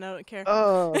Kylo Ren. I don't care.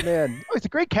 Oh man, he's a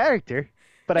great character,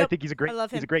 but I think he's a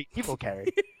great evil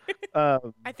character.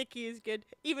 I think he is good,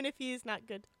 even if he is not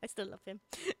good. I still love him.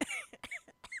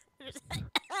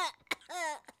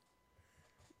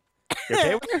 You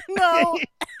okay with her? No.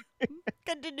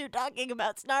 Continue talking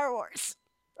about Star Wars.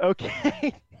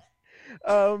 Okay.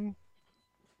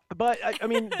 But I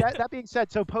mean, that being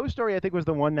said, so Poe's story I think was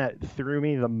the one that threw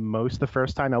me the most the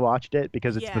first time I watched it,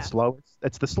 because it's the slowest.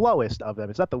 It's the slowest of them.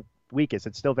 It's not the weakest.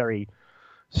 It's still very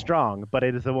strong, but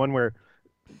it is the one where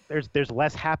there's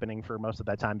less happening for most of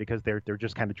that time, because they're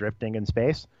just kind of drifting in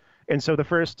space. And so the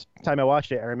first time I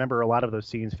watched it, I remember a lot of those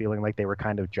scenes feeling like they were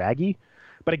kind of draggy.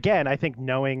 But again, I think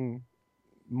knowing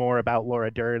more about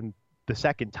Laura Dern the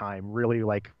second time, really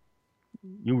like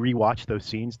you rewatch those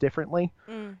scenes differently,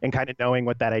 and kind of knowing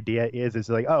what that idea is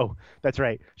like, oh, that's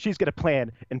right, she's got a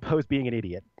plan and Poe's being an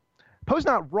idiot. Poe's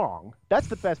not wrong. That's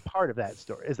the best part of that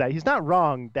story, is that he's not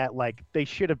wrong that like they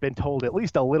should have been told at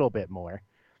least a little bit more.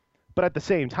 But at the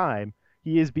same time,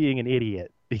 he is being an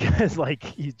idiot because like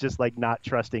he's just like not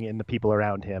trusting in the people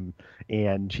around him,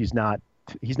 and he's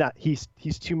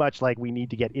too much like we need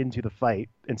to get into the fight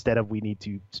instead of we need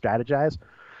to strategize.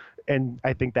 And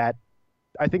I think that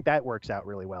works out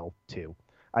really well too.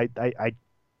 I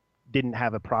didn't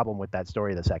have a problem with that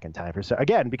story the second time for so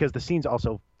again because the scenes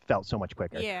also felt so much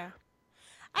quicker. Yeah.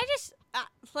 I just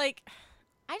like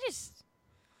I just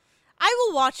I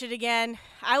will watch it again.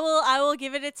 I will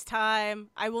give it its time.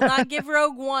 I will not give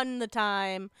Rogue One the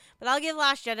time, but I'll give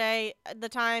Last Jedi the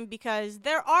time because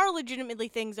there are legitimately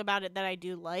things about it that I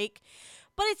do like.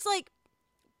 But it's like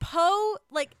Poe,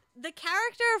 like the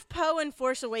character of Poe in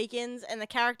Force Awakens and the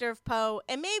character of Poe,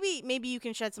 and maybe you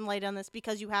can shed some light on this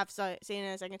because you have seen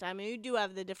it a second time and you do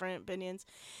have the different opinions.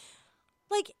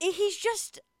 Like he's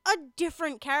just a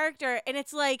different character, and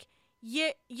it's like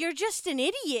you're just an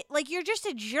idiot. Like you're just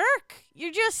a jerk.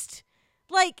 You're just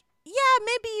like, yeah,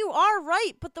 maybe you are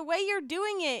right, but the way you're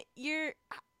doing it, you're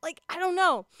like, I don't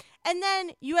know. And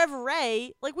then you have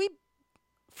Rey. Like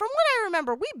from what I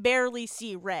remember, we barely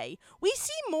see Rey. We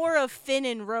see more of Finn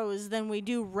and Rose than we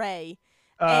do Rey.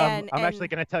 I'm actually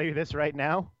going to tell you this right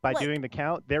now. By What? doing the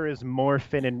count, there is more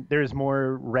Finn and there is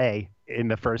more Rey in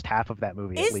the first half of that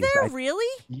movie. Is at least. there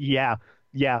really?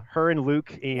 Yeah, her and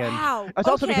Luke, and Wow. it's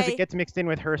also because Okay. it gets mixed in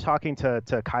with her talking to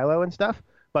Kylo and stuff.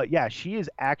 But yeah, she is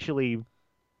actually,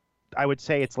 I would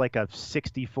say it's like a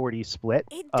 60-40 split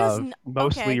It of doesn't.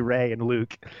 mostly Okay. Rey and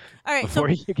Luke All right. So before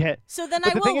you get. so then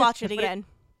But I the thing will is, watch it but again.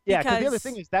 Yeah, because the other Because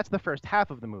thing is that's the first half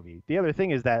of the movie. The other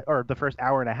thing is that, or the first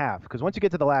hour and a half, because once you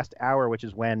get to the last hour, which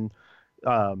is when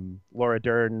Laura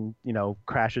Dern,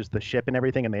 crashes the ship and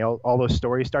everything, and they all those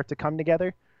stories start to come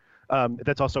together.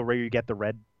 That's also where you get the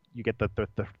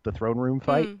throne room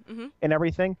fight mm-hmm. and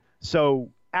everything. So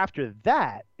after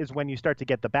that is when you start to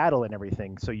get the battle and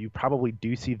everything. So you probably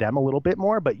do see them a little bit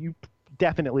more, but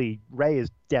Rey is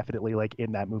definitely like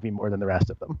in that movie more than the rest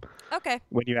of them Okay.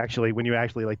 when you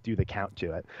actually like do the count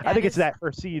to it. I That think it's is- that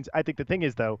her scenes. I think the thing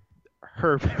is though,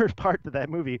 her part of that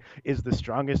movie is the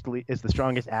strongest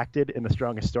acted and the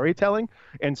strongest storytelling,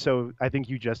 and so I think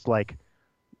you just like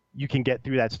you can get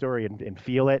through that story and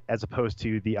feel it as opposed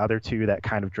to the other two that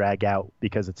kind of drag out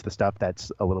because it's the stuff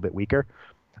that's a little bit weaker.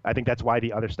 I think that's why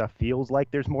the other stuff feels like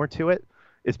there's more to it,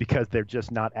 is because they're just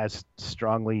not as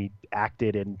strongly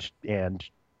acted and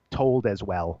told as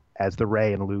well as the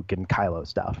Rey and Luke and Kylo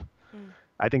stuff. Mm.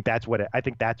 I think that's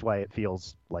why it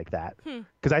feels like that. Hmm.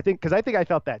 Because I think I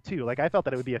felt that too. Like I felt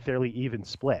that it would be a fairly even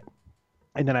split,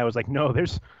 and then I was like, no,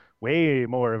 there's way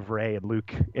more of Rey and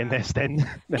Luke in this than I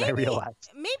Maybe-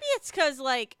 realized. Maybe it's because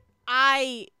like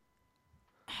I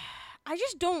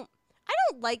just don't. I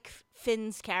don't like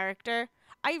Finn's character.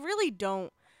 I really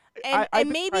don't. And I've and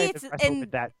been maybe trying to it's wrestle and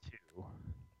with that too.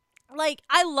 like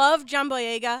I love John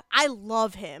Boyega. I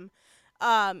love him.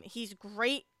 He's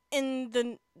great in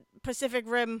the Pacific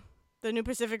Rim, the new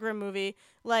Pacific Rim movie.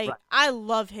 Like Right. I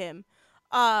love him.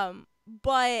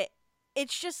 But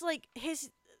it's just like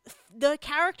the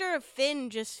character of Finn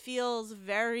just feels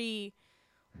very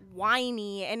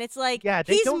whiny, and it's like Yeah,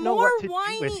 they he's don't know more what to do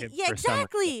whiny. with him Yeah, for some reason.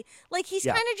 exactly. Like he's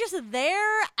Yeah. kind of just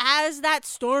there as that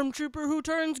stormtrooper who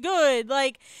turns good.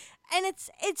 Like, and it's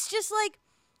just like,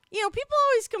 people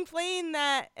always complain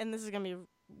that, and this is gonna be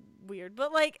weird,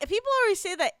 but like people always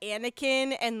say that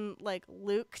Anakin and like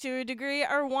Luke to a degree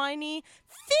are whiny.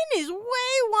 Finn is way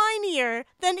whinier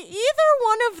than either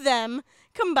one of them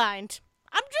combined.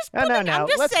 I'm just No, putting, no. I'm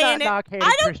just Let's saying not it. knock Hayden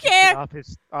I don't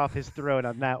Christensen care. off his throne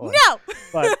on that one. No,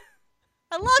 But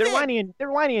I love they're it.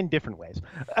 whiny in different ways.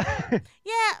 Yeah,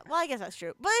 well, I guess that's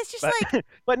true. But it's just but, like,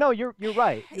 but no, you're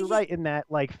right. You're He- right in that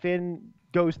like Finn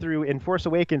goes through in Force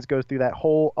Awakens goes through that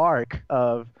whole arc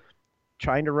of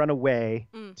trying to run away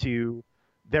Mm. to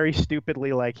very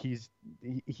stupidly like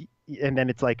and then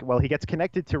it's like, well, he gets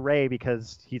connected to Rey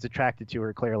because he's attracted to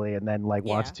her clearly, and then like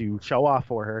wants Yeah. to show off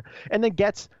for her, and then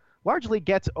largely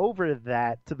gets over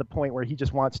that to the point where he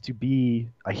just wants to be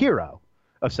a hero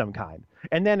of some kind.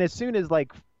 And then as soon as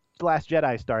like The Last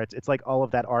Jedi starts, it's like all of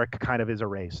that arc kind of is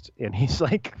erased, and he's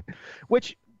like,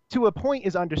 which to a point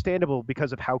is understandable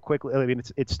because of how quickly. I mean,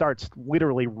 it starts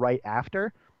literally right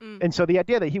after, Mm. and so the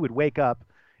idea that he would wake up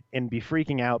and be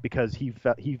freaking out because he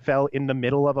fell in the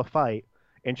middle of a fight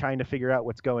and trying to figure out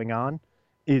what's going on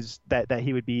is that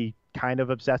he would be kind of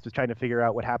obsessed with trying to figure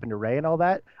out what happened to Rey and all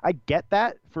that. I get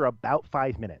that for about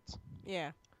 5 minutes.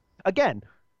 yeah. Again,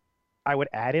 I would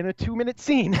add in a 2-minute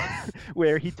scene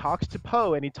where he talks to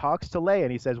Poe and he talks to Leia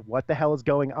and he says, "What the hell is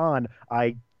going on?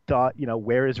 I thought,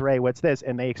 where is Rey? What's this?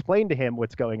 And they explain to him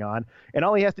what's going on, and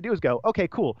all he has to do is go, okay,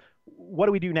 cool. What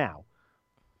do we do now?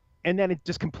 And then it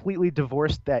just completely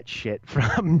divorced that shit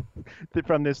from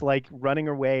this like running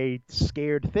away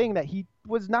scared thing that he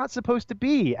was not supposed to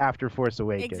be after Force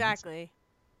Awakens. Exactly.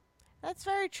 That's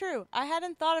very true. I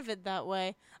hadn't thought of it that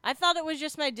way. I thought it was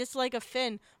just my dislike of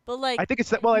Finn, but like I think it's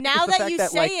that. Well, I think now it's the that fact you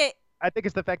that, say like, it, I think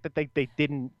it's the fact that they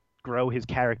didn't grow his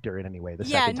character in any way.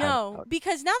 yeah, Second time no, out.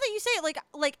 because now that you say it,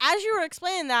 like as you were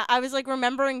explaining that, I was like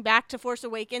remembering back to Force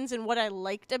Awakens and what I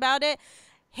liked about it.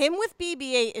 Him with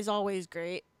BB-8 is always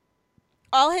great.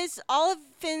 All of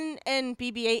Finn and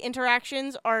BB-8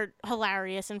 interactions are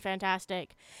hilarious and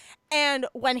fantastic. And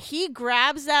when he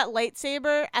grabs that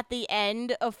lightsaber at the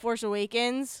end of Force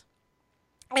Awakens,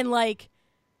 and like,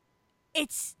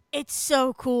 it's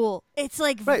so cool. It's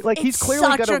like Right, like he's it's clearly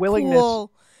such got a willingness.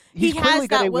 Cool, He's he clearly has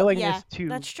got that a willingness yeah, to.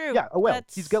 that's true. Yeah,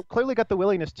 That's, clearly got the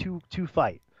willingness to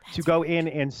fight, to go in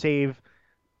and save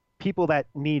people that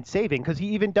need saving. Because he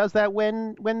even does that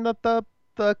when the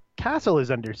castle is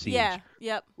under siege. yeah,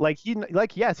 yep.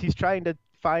 Yes, he's trying to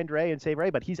find Rey and save Rey,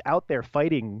 but he's out there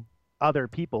fighting other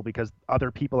people because other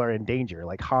people are in danger.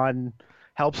 Like Han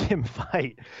helps him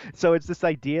fight. So it's this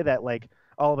idea that like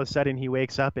all of a sudden he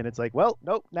wakes up and it's like, well,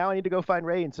 nope, now I need to go find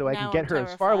Rey and so I Now can get I'm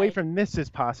her as far away terrified. from this as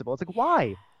possible. It's like,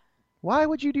 why? Why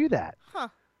would you do that? Huh.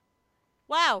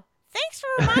 Wow. Thanks for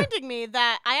reminding me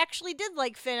that I actually did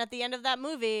like Finn at the end of that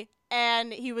movie,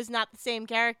 and he was not the same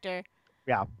character.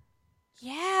 Yeah.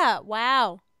 Yeah.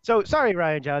 Wow. So sorry,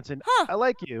 Ryan Johnson. Huh. I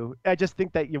like you. I just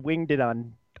think that you winged it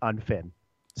on Finn.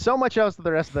 So much else of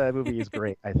the rest of the movie is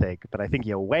great, I think, but I think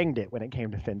you winged it when it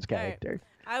came to Finn's All right. character.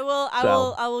 I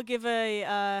will give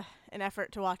a an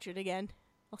effort to watch it again.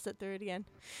 I'll sit through it again.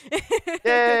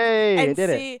 Yay! and I did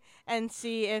see and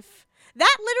see if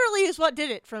that literally is what did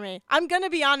it for me. I'm gonna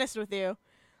be honest with you.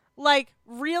 Like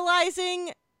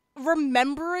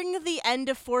remembering the end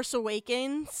of Force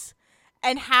Awakens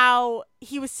and how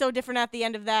he was so different at the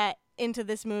end of that into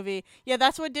this movie. Yeah,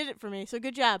 that's what did it for me. So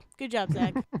good job,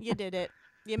 Zach. You did it.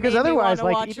 You Because made otherwise, me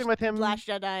wanna like, watch even with him- Last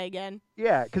Jedi again.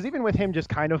 Yeah, because even with him just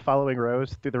kind of following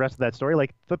Rose through the rest of that story,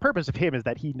 like the purpose of him is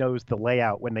that he knows the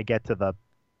layout when they get to the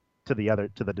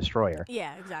destroyer.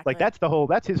 Yeah, exactly. Like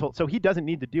that's his whole. So he doesn't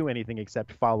need to do anything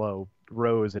except follow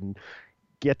Rose and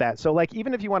get that. So like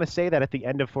even if you want to say that at the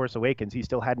end of Force Awakens, he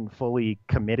still hadn't fully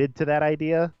committed to that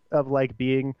idea of like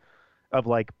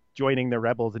joining the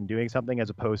rebels and doing something as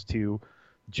opposed to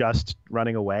just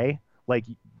running away. Like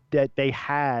that they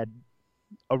had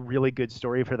a really good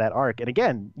story for that arc. And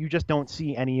again, you just don't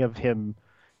see any of him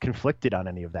conflicted on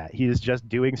any of that. He is just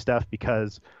doing stuff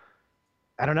because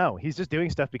I don't know. He's just doing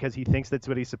stuff because he thinks that's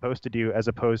what he's supposed to do, as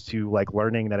opposed to like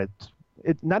learning that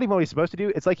it's not even what he's supposed to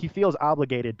do. It's like he feels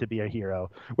obligated to be a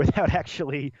hero without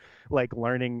actually like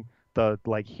learning the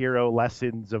like hero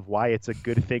lessons of why it's a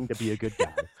good thing to be a good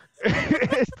guy.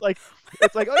 it's like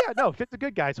oh yeah, no, Finn's a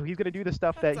good guy, so he's gonna do the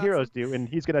stuff That's that heroes do, and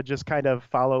he's gonna just kind of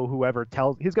follow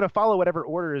he's gonna follow whatever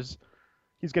orders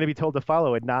he's gonna be told to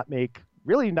follow, and not make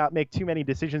too many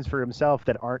decisions for himself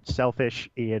that aren't selfish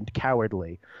and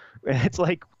cowardly. And it's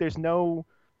like there's no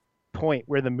point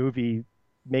where the movie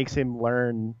makes him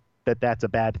learn that that's a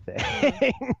bad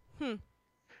thing.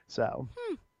 So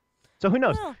who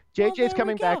knows? Well, JJ's there we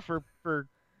coming back go. for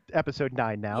episode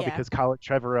 9 now Yeah. because Colin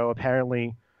Trevorrow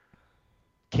apparently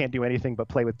can't do anything but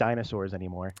play with dinosaurs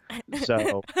anymore.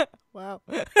 So Wow.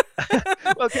 well,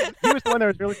 'cause he was the one that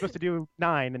was really supposed to do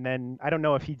 9, and then I don't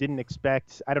know if he didn't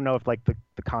expect. I don't know if like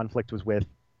the conflict was with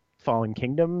Fallen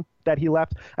Kingdom that he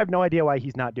left. I have no idea why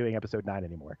he's not doing episode 9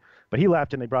 anymore. But he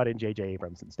left, and they brought in J.J.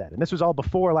 Abrams instead. And this was all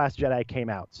before Last Jedi came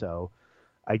out, so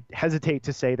I hesitate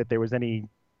to say that there was any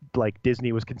like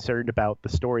Disney was concerned about the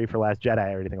story for Last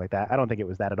Jedi or anything like that. I don't think it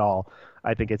was that at all.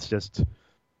 I think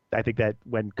that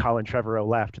when Colin Trevorrow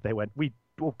left, they went,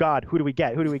 oh God, who do we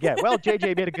get? Well,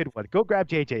 JJ made a good one. Go grab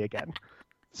JJ again.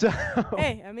 So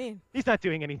Hey, I mean, he's not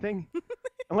doing anything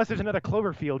unless there's another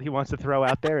Cloverfield he wants to throw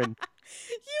out there. And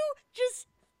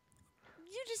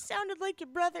you just sounded like your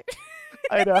brother.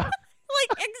 I know.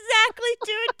 Like exactly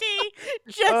to a T.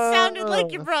 Just sounded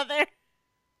like your brother.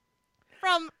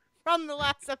 From the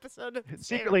last episode of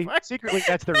Secretly, that's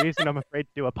the reason I'm afraid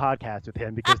to do a podcast with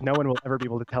him, because no one will ever be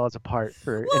able to tell us apart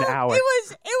for an hour. It was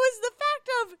the fact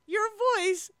of your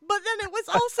voice, but then it was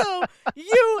also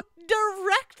you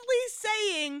directly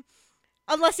saying,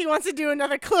 unless he wants to do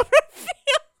another Cloverfield.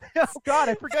 Oh God,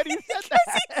 I forgot he said Because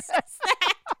he says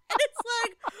that. And it's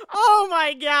like, oh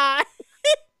my God.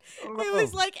 It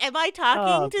was like, am I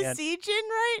talking to man. Sejin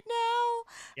right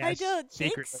now? I Yes, don't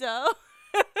secretly. think so.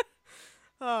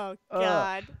 Oh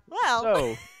God.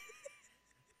 Well.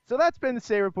 So that's been the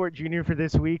Say Report Junior for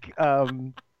this week. I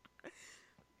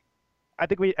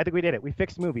think we did it. We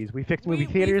fixed movies. We fixed movie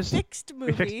theaters. We fixed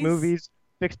movies. We fixed movies.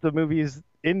 Fixed the movies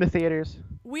in the theaters.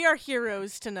 We are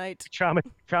heroes tonight.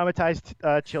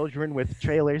 Traumatized children with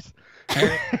trailers.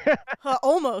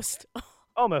 Almost.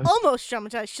 Almost. Almost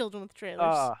traumatized children with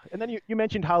trailers. And then you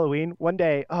mentioned Halloween. One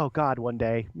day, one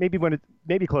day, maybe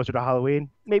maybe closer to Halloween,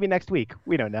 maybe next week.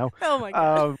 We don't know. Oh my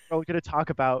god. We're going to talk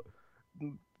about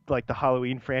like the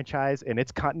Halloween franchise and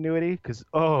its continuity, because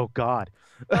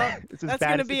it's as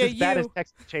bad as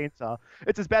Texas Chainsaw.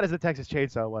 It's as bad as the Texas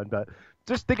Chainsaw one, but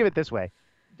just think of it this way: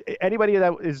 anybody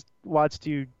that wants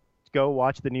to go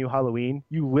watch the new Halloween,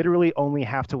 you literally only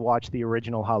have to watch the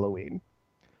original Halloween.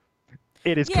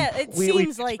 It is completely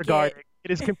disregarding.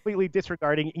 It is completely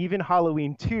disregarding even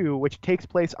Halloween 2, which takes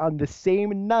place on the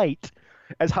same night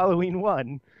as Halloween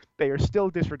 1. They are still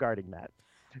disregarding that.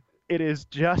 It is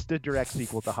just a direct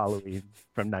sequel to Halloween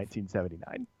from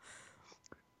 1979.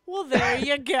 Well, there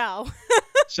you go.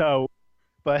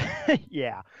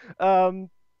 Yeah. Wow. I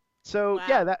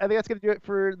think that's going to do it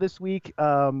for this week.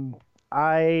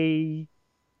 I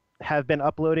have been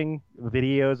uploading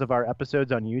videos of our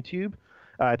episodes on YouTube.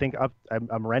 I think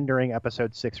I'm rendering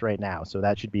episode 6 right now, so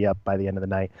that should be up by the end of the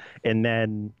night. And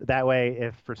then that way,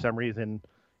 if for some reason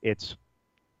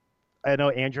I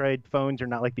know Android phones are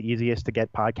not like the easiest to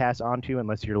get podcasts onto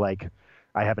unless you're like,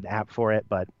 I have an app for it,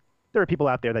 but there are people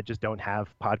out there that just don't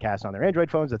have podcasts on their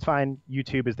Android phones. That's fine.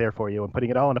 YouTube is there for you. I'm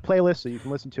putting it all in a playlist so you can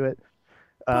listen to it.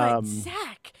 But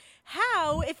Zach,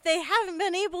 how, if they haven't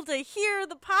been able to hear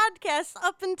the podcast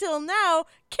up until now,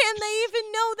 can they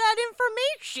even know that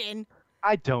information?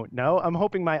 I don't know. I'm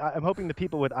hoping the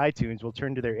people with iTunes will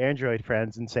turn to their Android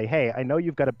friends and say, "Hey, I know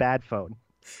you've got a bad phone,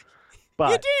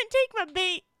 but you didn't take my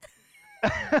bait." I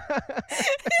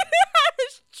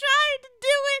was trying to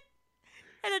do it,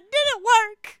 and it didn't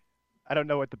work. I don't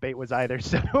know what the bait was either,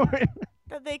 so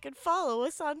that they could follow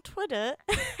us on Twitter.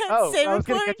 I was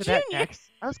going to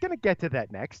get to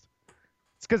that next.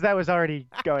 It's because that was already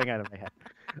going out of my head.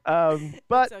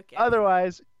 But okay.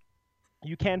 Otherwise,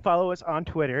 you can follow us on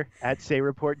Twitter at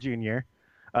SayReportJr.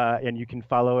 And you can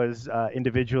follow us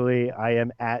individually. I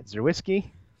am at Zerwisky.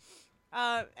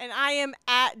 And I am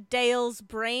at Dale's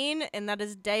Brain, and that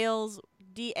is Dale's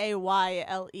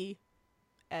DayleSBarin.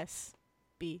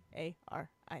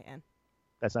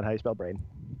 That's not how you spell brain.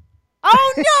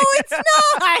 Oh no, it's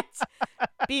not.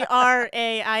 Brain.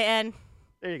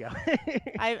 There you go.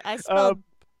 I spelled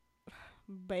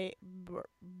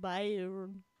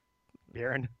Baron.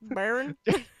 Baron.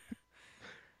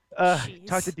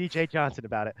 Talk to DJ Johnson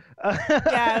about it.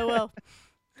 Yeah, I will.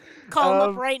 Call him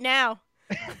up right now.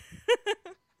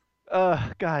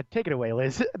 God, take it away,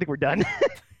 Liz. I think we're done.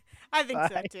 I think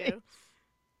so too.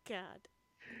 God.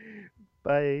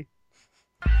 Bye.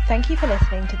 Thank you for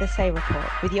listening to The Say Report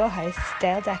with your hosts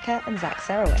Dale Decker and Zach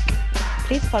Sarowick.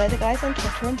 Please follow the guys on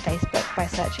Twitter and Facebook by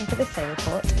searching for The Say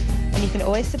Report, and you can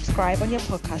always subscribe on your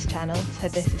podcast channel so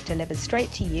this is delivered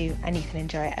straight to you and you can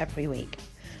enjoy it every week.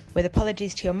 With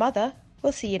apologies to your mother,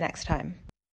 we'll see you next time.